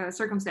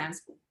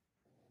circumstance,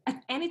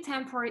 any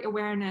temporary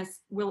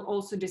awareness will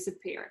also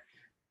disappear.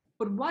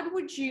 But what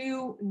would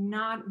you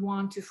not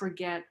want to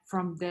forget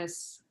from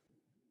this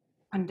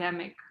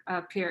pandemic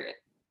period?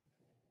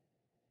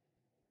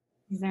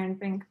 Is there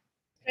anything?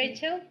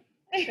 Rachel?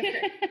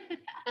 I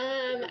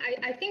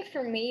think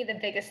for me, the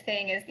biggest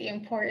thing is the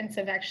importance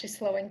of actually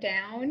slowing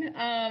down.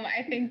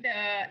 I think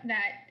that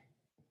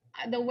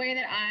the way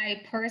that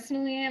I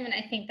personally am, and I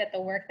think that the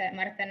work that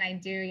Marta and I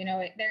do,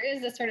 there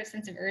is a sort of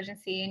sense of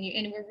urgency,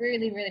 and we're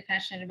really, really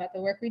passionate about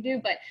the work we do.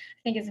 But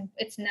I think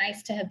it's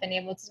nice to have been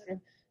able to sort of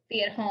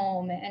be at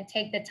home and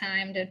take the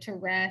time to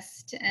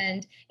rest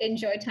and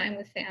enjoy time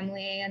with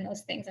family and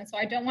those things. And so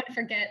I don't want to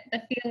forget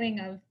the feeling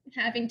of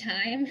having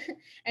time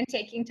and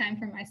taking time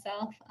for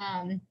myself.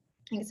 I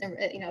think it's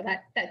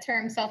that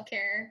term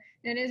self-care,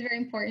 it is very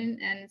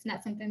important, and it's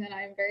not something that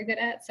I'm very good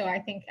at. So I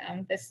think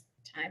this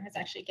time has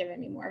actually given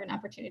me more of an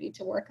opportunity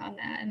to work on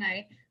that, and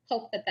I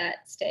hope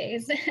that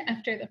stays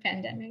after the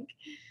pandemic.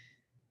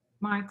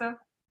 Marta?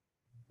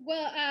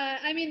 Well,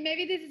 I mean,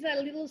 maybe this is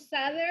a little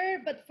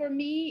sadder, but for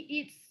me,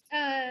 it's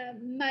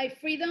my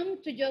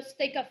freedom to just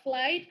take a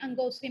flight and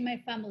go see my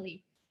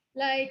family.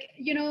 Like,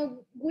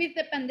 with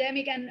the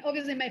pandemic, and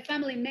obviously my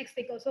family in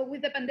Mexico, so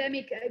with the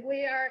pandemic,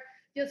 we are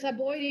just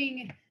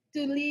avoiding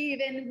to leave,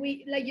 and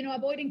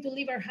avoiding to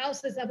leave our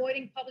houses,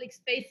 avoiding public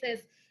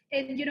spaces.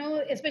 And,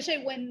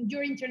 especially when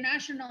you're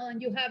international and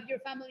you have your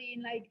family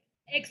in like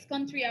X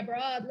country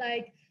abroad,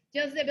 like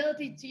just the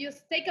ability to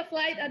just take a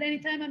flight at any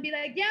time and be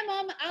like, yeah,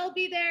 mom, I'll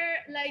be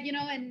there. Like,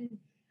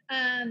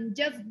 and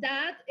just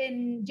that,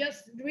 and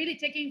just really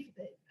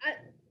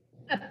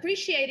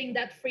appreciating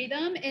that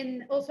freedom,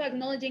 and also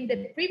acknowledging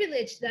the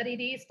privilege that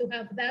it is to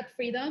have that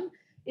freedom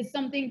is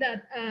something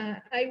that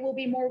I will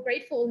be more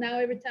grateful now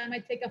every time I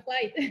take a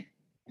flight.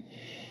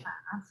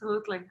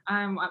 Absolutely.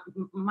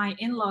 My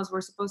in-laws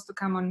were supposed to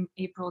come on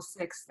April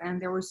 6th,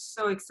 and they were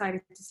so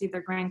excited to see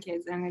their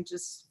grandkids, and it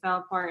just fell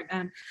apart,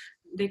 and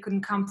they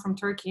couldn't come from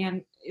Turkey.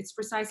 And it's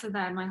precisely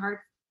that. My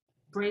heart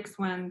breaks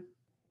when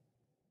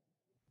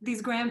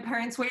these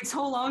grandparents wait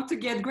so long to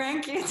get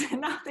grandkids,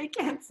 and now they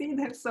can't see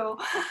them. So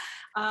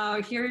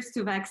here's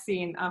to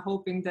vaccine,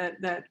 hoping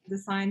that the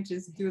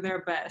scientists do their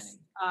best,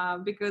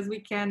 because we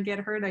can get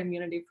herd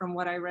immunity from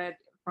what I read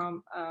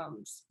from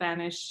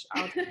Spanish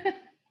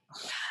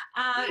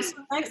So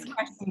next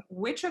question,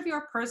 which of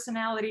your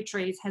personality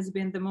traits has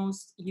been the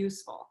most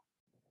useful?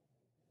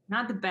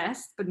 Not the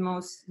best, but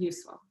most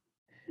useful.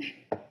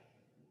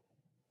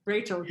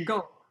 Rachel,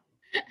 go.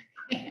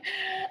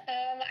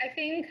 I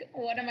think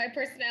one of my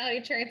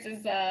personality traits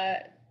is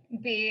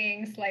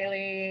being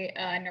slightly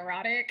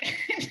neurotic.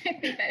 I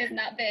think that has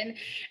not been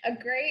a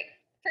great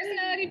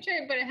personality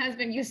trait, but it has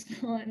been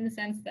useful in the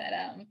sense that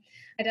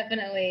I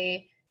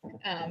definitely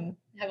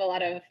have a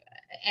lot of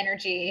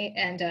energy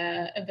and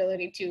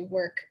ability to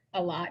work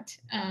a lot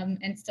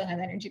and still have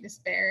energy to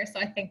spare. So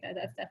I think that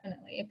that's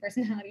definitely a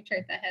personality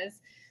trait that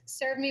has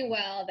served me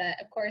well.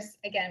 That, of course,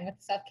 again, with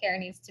self-care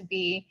needs to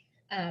be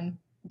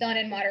done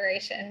in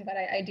moderation. But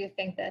I do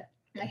think that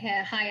my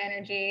high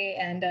energy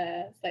and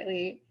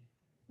slightly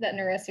that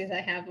neuroses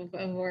I have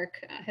of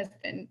work has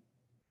been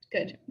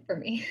good for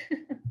me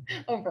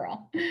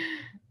overall.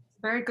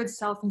 Very good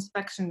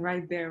self-inspection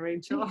right there,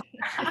 Rachel.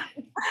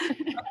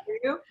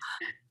 You?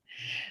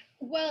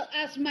 Well,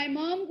 as my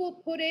mom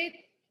would put it,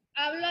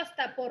 hablo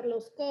hasta por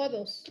los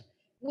codos,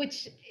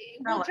 which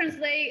will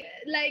translate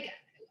like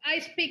I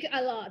speak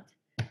a lot.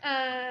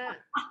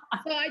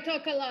 So I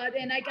talk a lot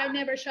and I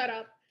never shut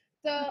up.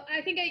 So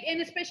I think,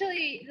 and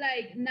especially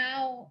like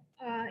now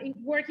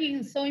working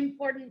in so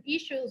important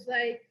issues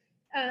like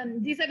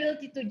this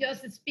ability to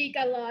just speak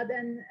a lot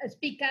and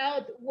speak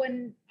out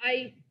when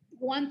I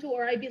want to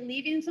or I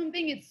believe in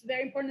something, it's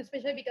very important,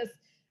 especially because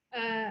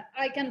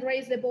I can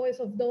raise the voice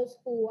of those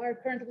who are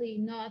currently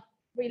not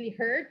really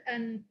heard,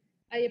 and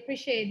I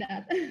appreciate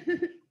that.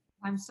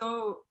 I'm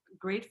so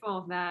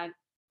grateful that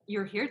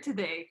you're here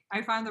today.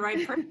 I found the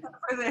right person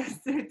for this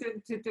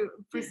to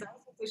precisely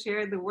to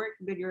share the work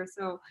that you're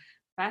so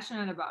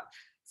passionate about.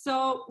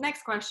 So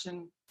next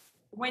question.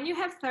 When you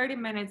have 30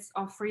 minutes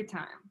of free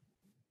time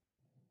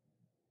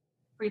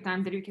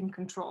that you can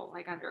control,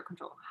 like under your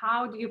control,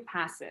 how do you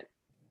pass it?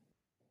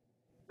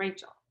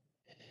 Rachel.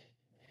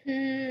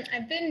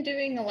 I've been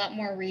doing a lot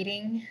more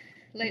reading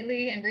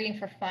lately and reading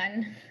for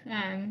fun,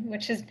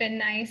 which has been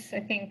nice. I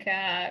think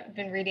I've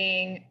been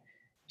reading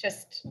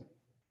just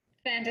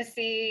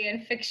fantasy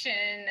and fiction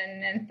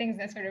and things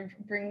that sort of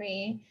bring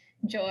me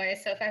joy.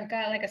 So if I've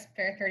got like a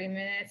spare 30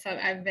 minutes,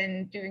 I've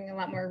been doing a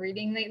lot more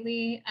reading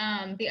lately.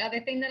 The other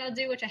thing that I'll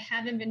do, which I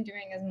haven't been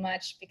doing as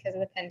much because of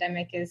the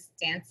pandemic, is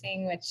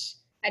dancing, which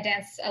I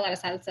dance a lot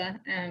of salsa.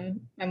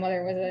 My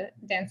mother was a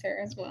dancer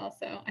as well.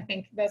 So I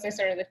think those are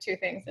sort of the two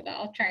things that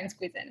I'll try and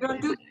squeeze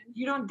in.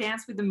 You don't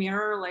dance with the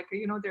mirror? Like,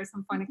 there's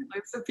some funny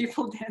clips of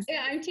people dancing.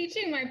 Yeah, I'm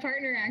teaching my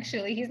partner,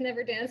 actually. He's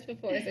never danced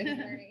before, so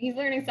he's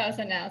learning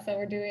salsa now. So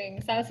we're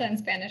doing salsa and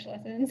Spanish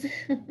lessons.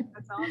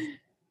 That's awesome.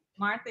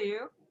 Martha,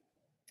 you?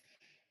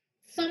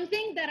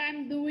 Something that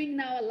I'm doing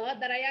now a lot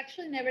that I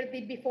actually never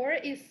did before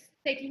is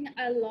taking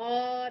a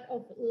lot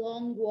of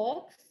long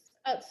walks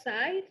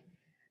outside.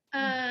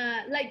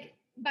 Like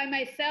by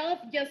myself,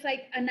 just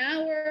like an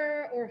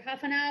hour or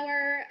half an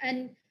hour.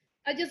 And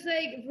I just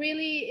like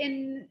really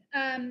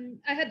I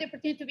had the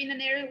opportunity to be in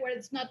an area where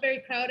it's not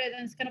very crowded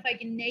and it's kind of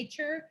like in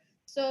nature.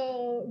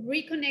 So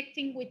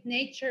reconnecting with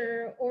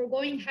nature or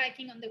going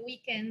hiking on the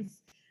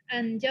weekends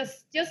and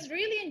just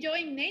really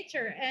enjoying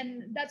nature.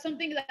 And that's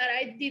something that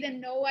I didn't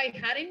know I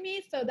had in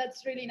me. So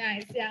that's really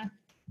nice. Yeah.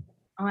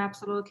 Oh,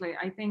 absolutely.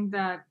 I think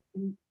that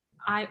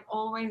I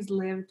always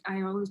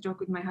joke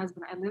with my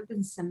husband, I lived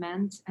in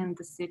cement and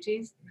the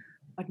cities,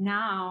 but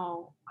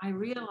now I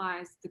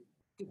realize the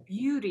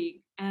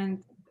beauty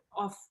and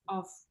of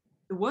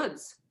the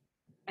woods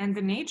and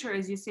the nature,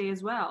 as you say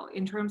as well,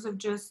 in terms of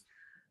just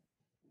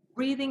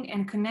breathing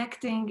and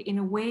connecting in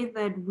a way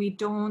that we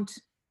don't,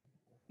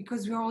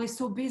 because we're always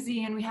so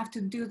busy and we have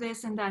to do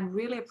this and that,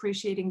 really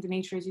appreciating the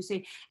nature, as you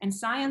say. And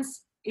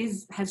science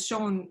has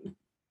shown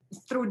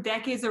through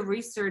decades of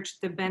research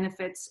the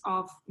benefits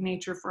of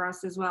nature for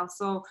us as well.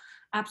 So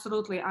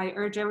absolutely, I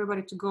urge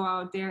everybody to go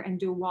out there and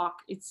do a walk.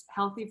 It's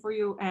healthy for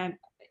you and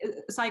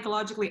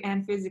psychologically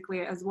and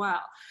physically as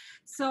well.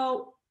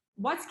 So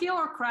what skill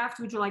or craft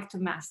would you like to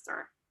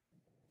master?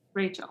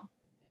 Rachel.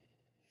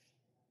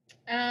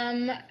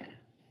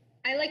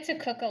 I like to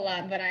cook a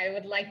lot, but I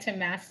would like to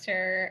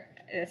master,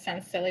 it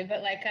sounds silly,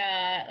 but like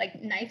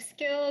knife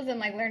skills and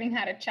like learning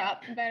how to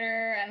chop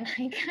better. And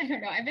like, I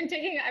don't know, I've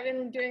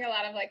been doing a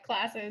lot of like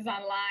classes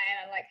online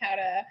on like how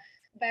to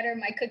better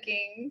my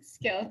cooking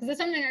skills, because it's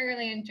something I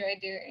really enjoy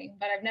doing,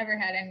 but I've never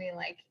had any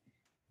like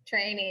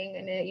training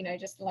and it,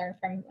 just learn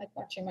from like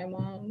watching my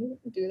mom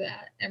do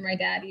that and my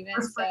dad even.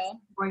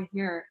 So right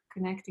here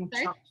connecting.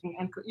 Sorry? Chopping,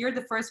 and you're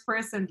the first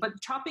person, but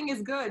chopping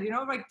is good,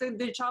 like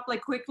they chop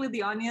like quickly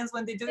the onions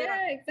when they do it.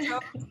 Yeah,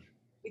 exactly.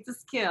 It's a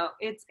skill.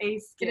 It's a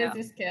skill. It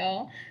is a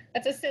skill.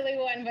 That's a silly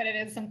one, but it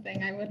is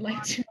something I would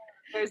like to.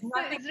 There's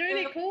nothing. It's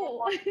really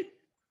cool.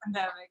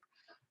 Pandemic.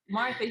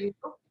 Martha, you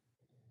go.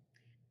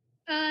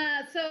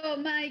 So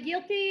my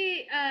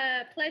guilty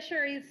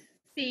pleasure is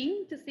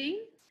to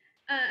sing.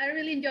 I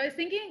really enjoy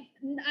singing.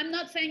 I'm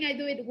not saying I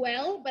do it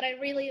well, but I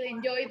really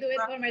enjoy doing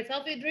it for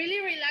myself. It really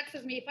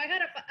relaxes me. If I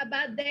had a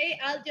bad day,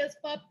 I'll just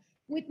pop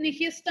Whitney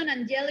Houston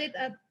and yell it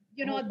at,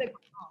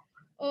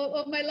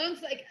 of my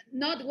lungs, like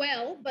not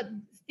well, but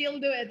still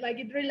do it. Like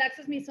it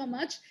relaxes me so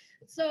much.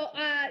 So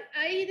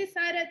I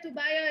decided to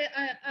buy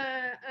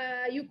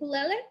a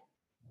ukulele.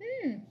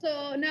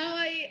 So now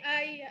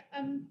I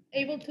am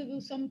able to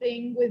do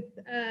something with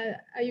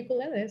a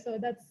ukulele. So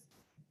that's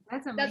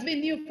amazing. That's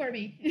been new for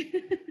me.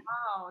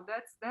 Wow,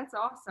 that's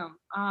awesome.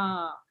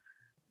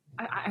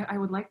 I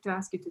would like to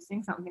ask you to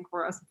sing something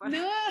for us, but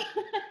No.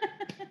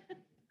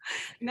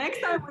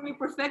 next time when you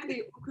perfect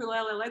the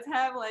ukulele, let's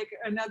have like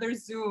another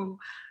Zoom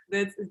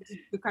that's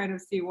to kind of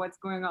see what's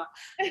going on.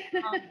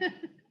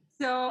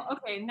 So,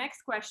 okay,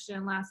 next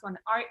question, last one.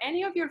 Are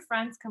any of your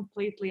friends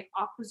completely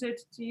opposite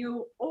to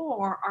you,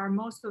 or are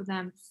most of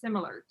them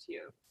similar to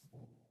you?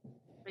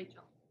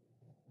 Rachel.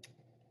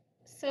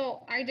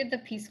 So I did the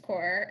Peace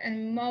Corps,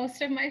 and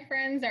most of my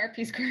friends are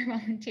Peace Corps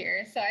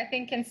volunteers. So I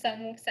think in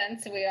some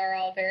sense we are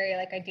all very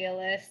like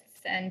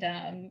idealists and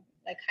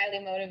like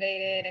highly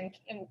motivated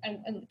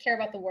and care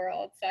about the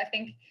world. So I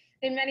think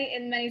in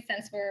many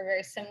sense we're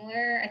very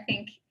similar. I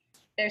think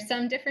there's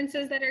some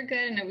differences that are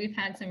good, and we've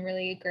had some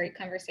really great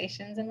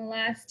conversations in the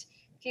last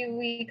few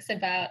weeks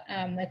about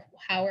like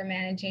how we're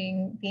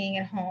managing being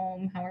at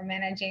home, how we're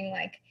managing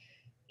like,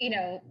 you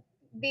know,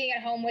 being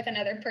at home with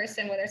another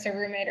person, whether it's a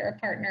roommate or a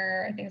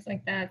partner or things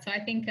like that. So I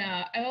think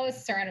I've always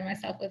surrounded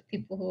myself with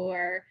people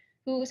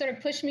who sort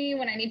of push me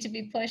when I need to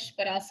be pushed,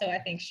 but also I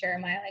think share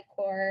my like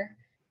core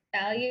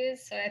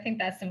values. So I think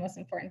that's the most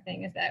important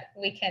thing, is that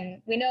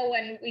we know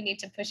when we need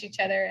to push each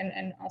other,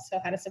 and also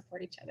how to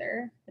support each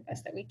other the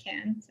best that we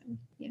can. So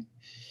yeah.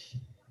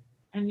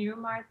 And you,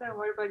 Martha,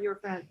 what about your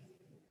friends?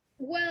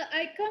 Well,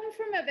 I come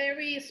from a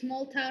very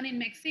small town in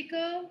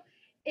Mexico,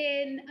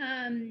 and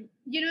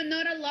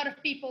not a lot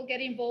of people get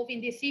involved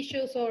in these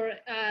issues or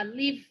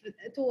leave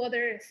to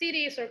other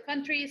cities or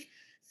countries.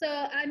 So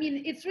I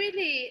mean, it's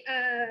really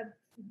a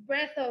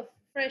breath of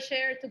fresh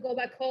air to go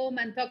back home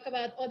and talk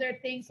about other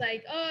things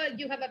like, oh,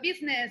 you have a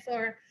business,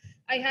 or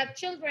I have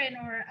children,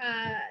 or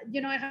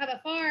I have a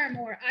farm,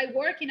 or I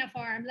work in a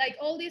farm. Like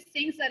all these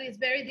things that is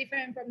very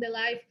different from the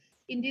life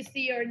in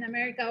DC or in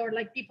America, or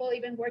like people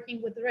even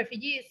working with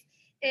refugees.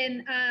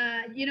 And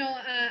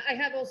I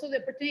have also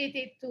the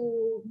opportunity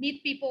to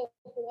meet people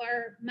who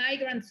are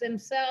migrants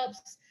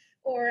themselves,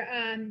 or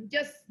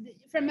just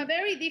from a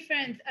very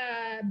different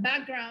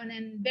background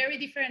and very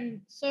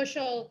different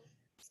social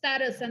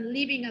status and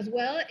living as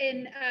well.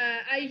 And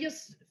I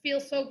just feel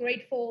so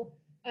grateful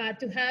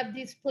to have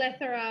this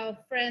plethora of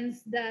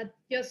friends that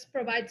just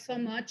provide so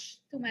much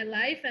to my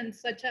life, and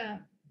such a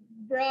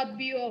broad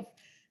view of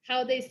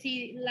how they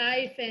see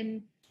life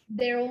and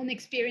their own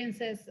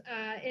experiences.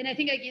 And I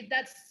think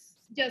that's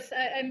just,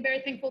 I'm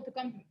very thankful to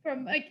come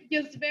from like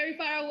just very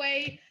far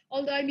away,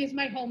 although I miss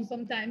my home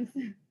sometimes.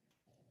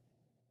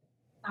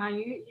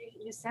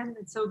 You said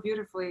it so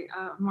beautifully,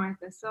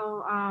 Martha.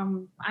 So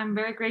I'm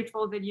very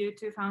grateful that you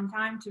two found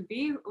time to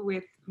be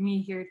with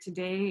me here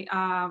today.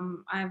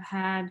 I've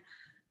had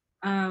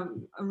a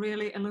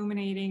really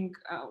illuminating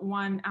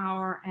 1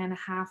 hour and a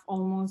half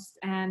almost,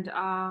 and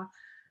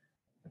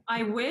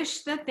I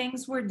wish that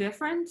things were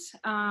different,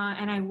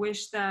 and I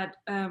wish that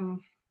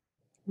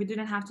we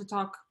didn't have to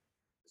talk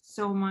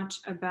so much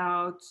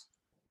about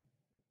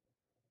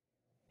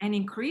an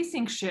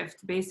increasing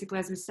shift, basically,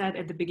 as we said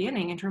at the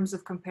beginning, in terms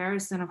of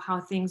comparison of how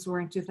things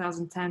were in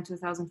 2010,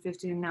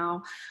 2015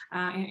 now,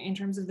 in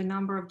terms of the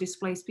number of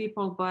displaced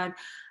people. But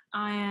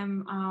I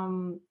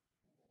am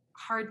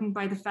heartened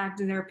by the fact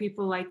that there are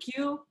people like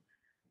you,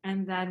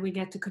 and that we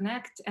get to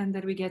connect, and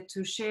that we get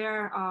to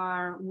share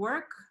our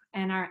work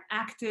and our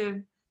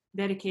active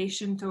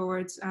dedication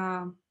towards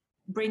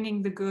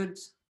bringing the good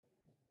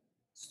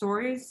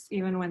stories,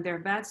 even when they're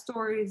bad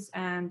stories,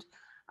 and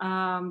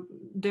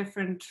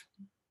different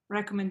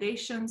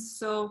recommendations.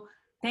 So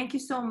thank you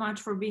so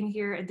much for being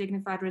here at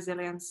Dignified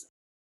Resilience.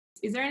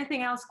 Is there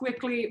anything else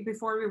quickly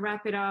before we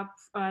wrap it up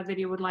that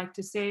you would like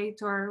to say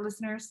to our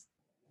listeners?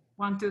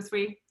 1, 2,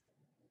 3.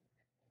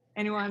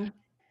 Anyone?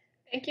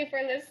 Thank you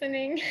for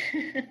listening.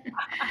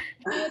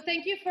 No,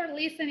 thank you for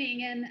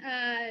listening, and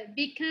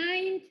be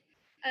kind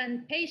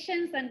and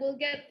patient, and we'll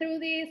get through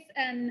this,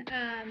 and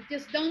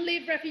just don't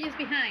leave refugees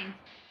behind.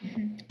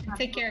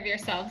 Take care of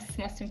yourselves,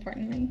 most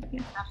importantly.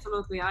 Yeah.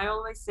 Absolutely. I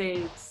always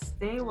say,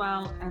 stay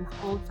well and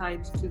hold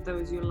tight to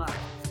those you love.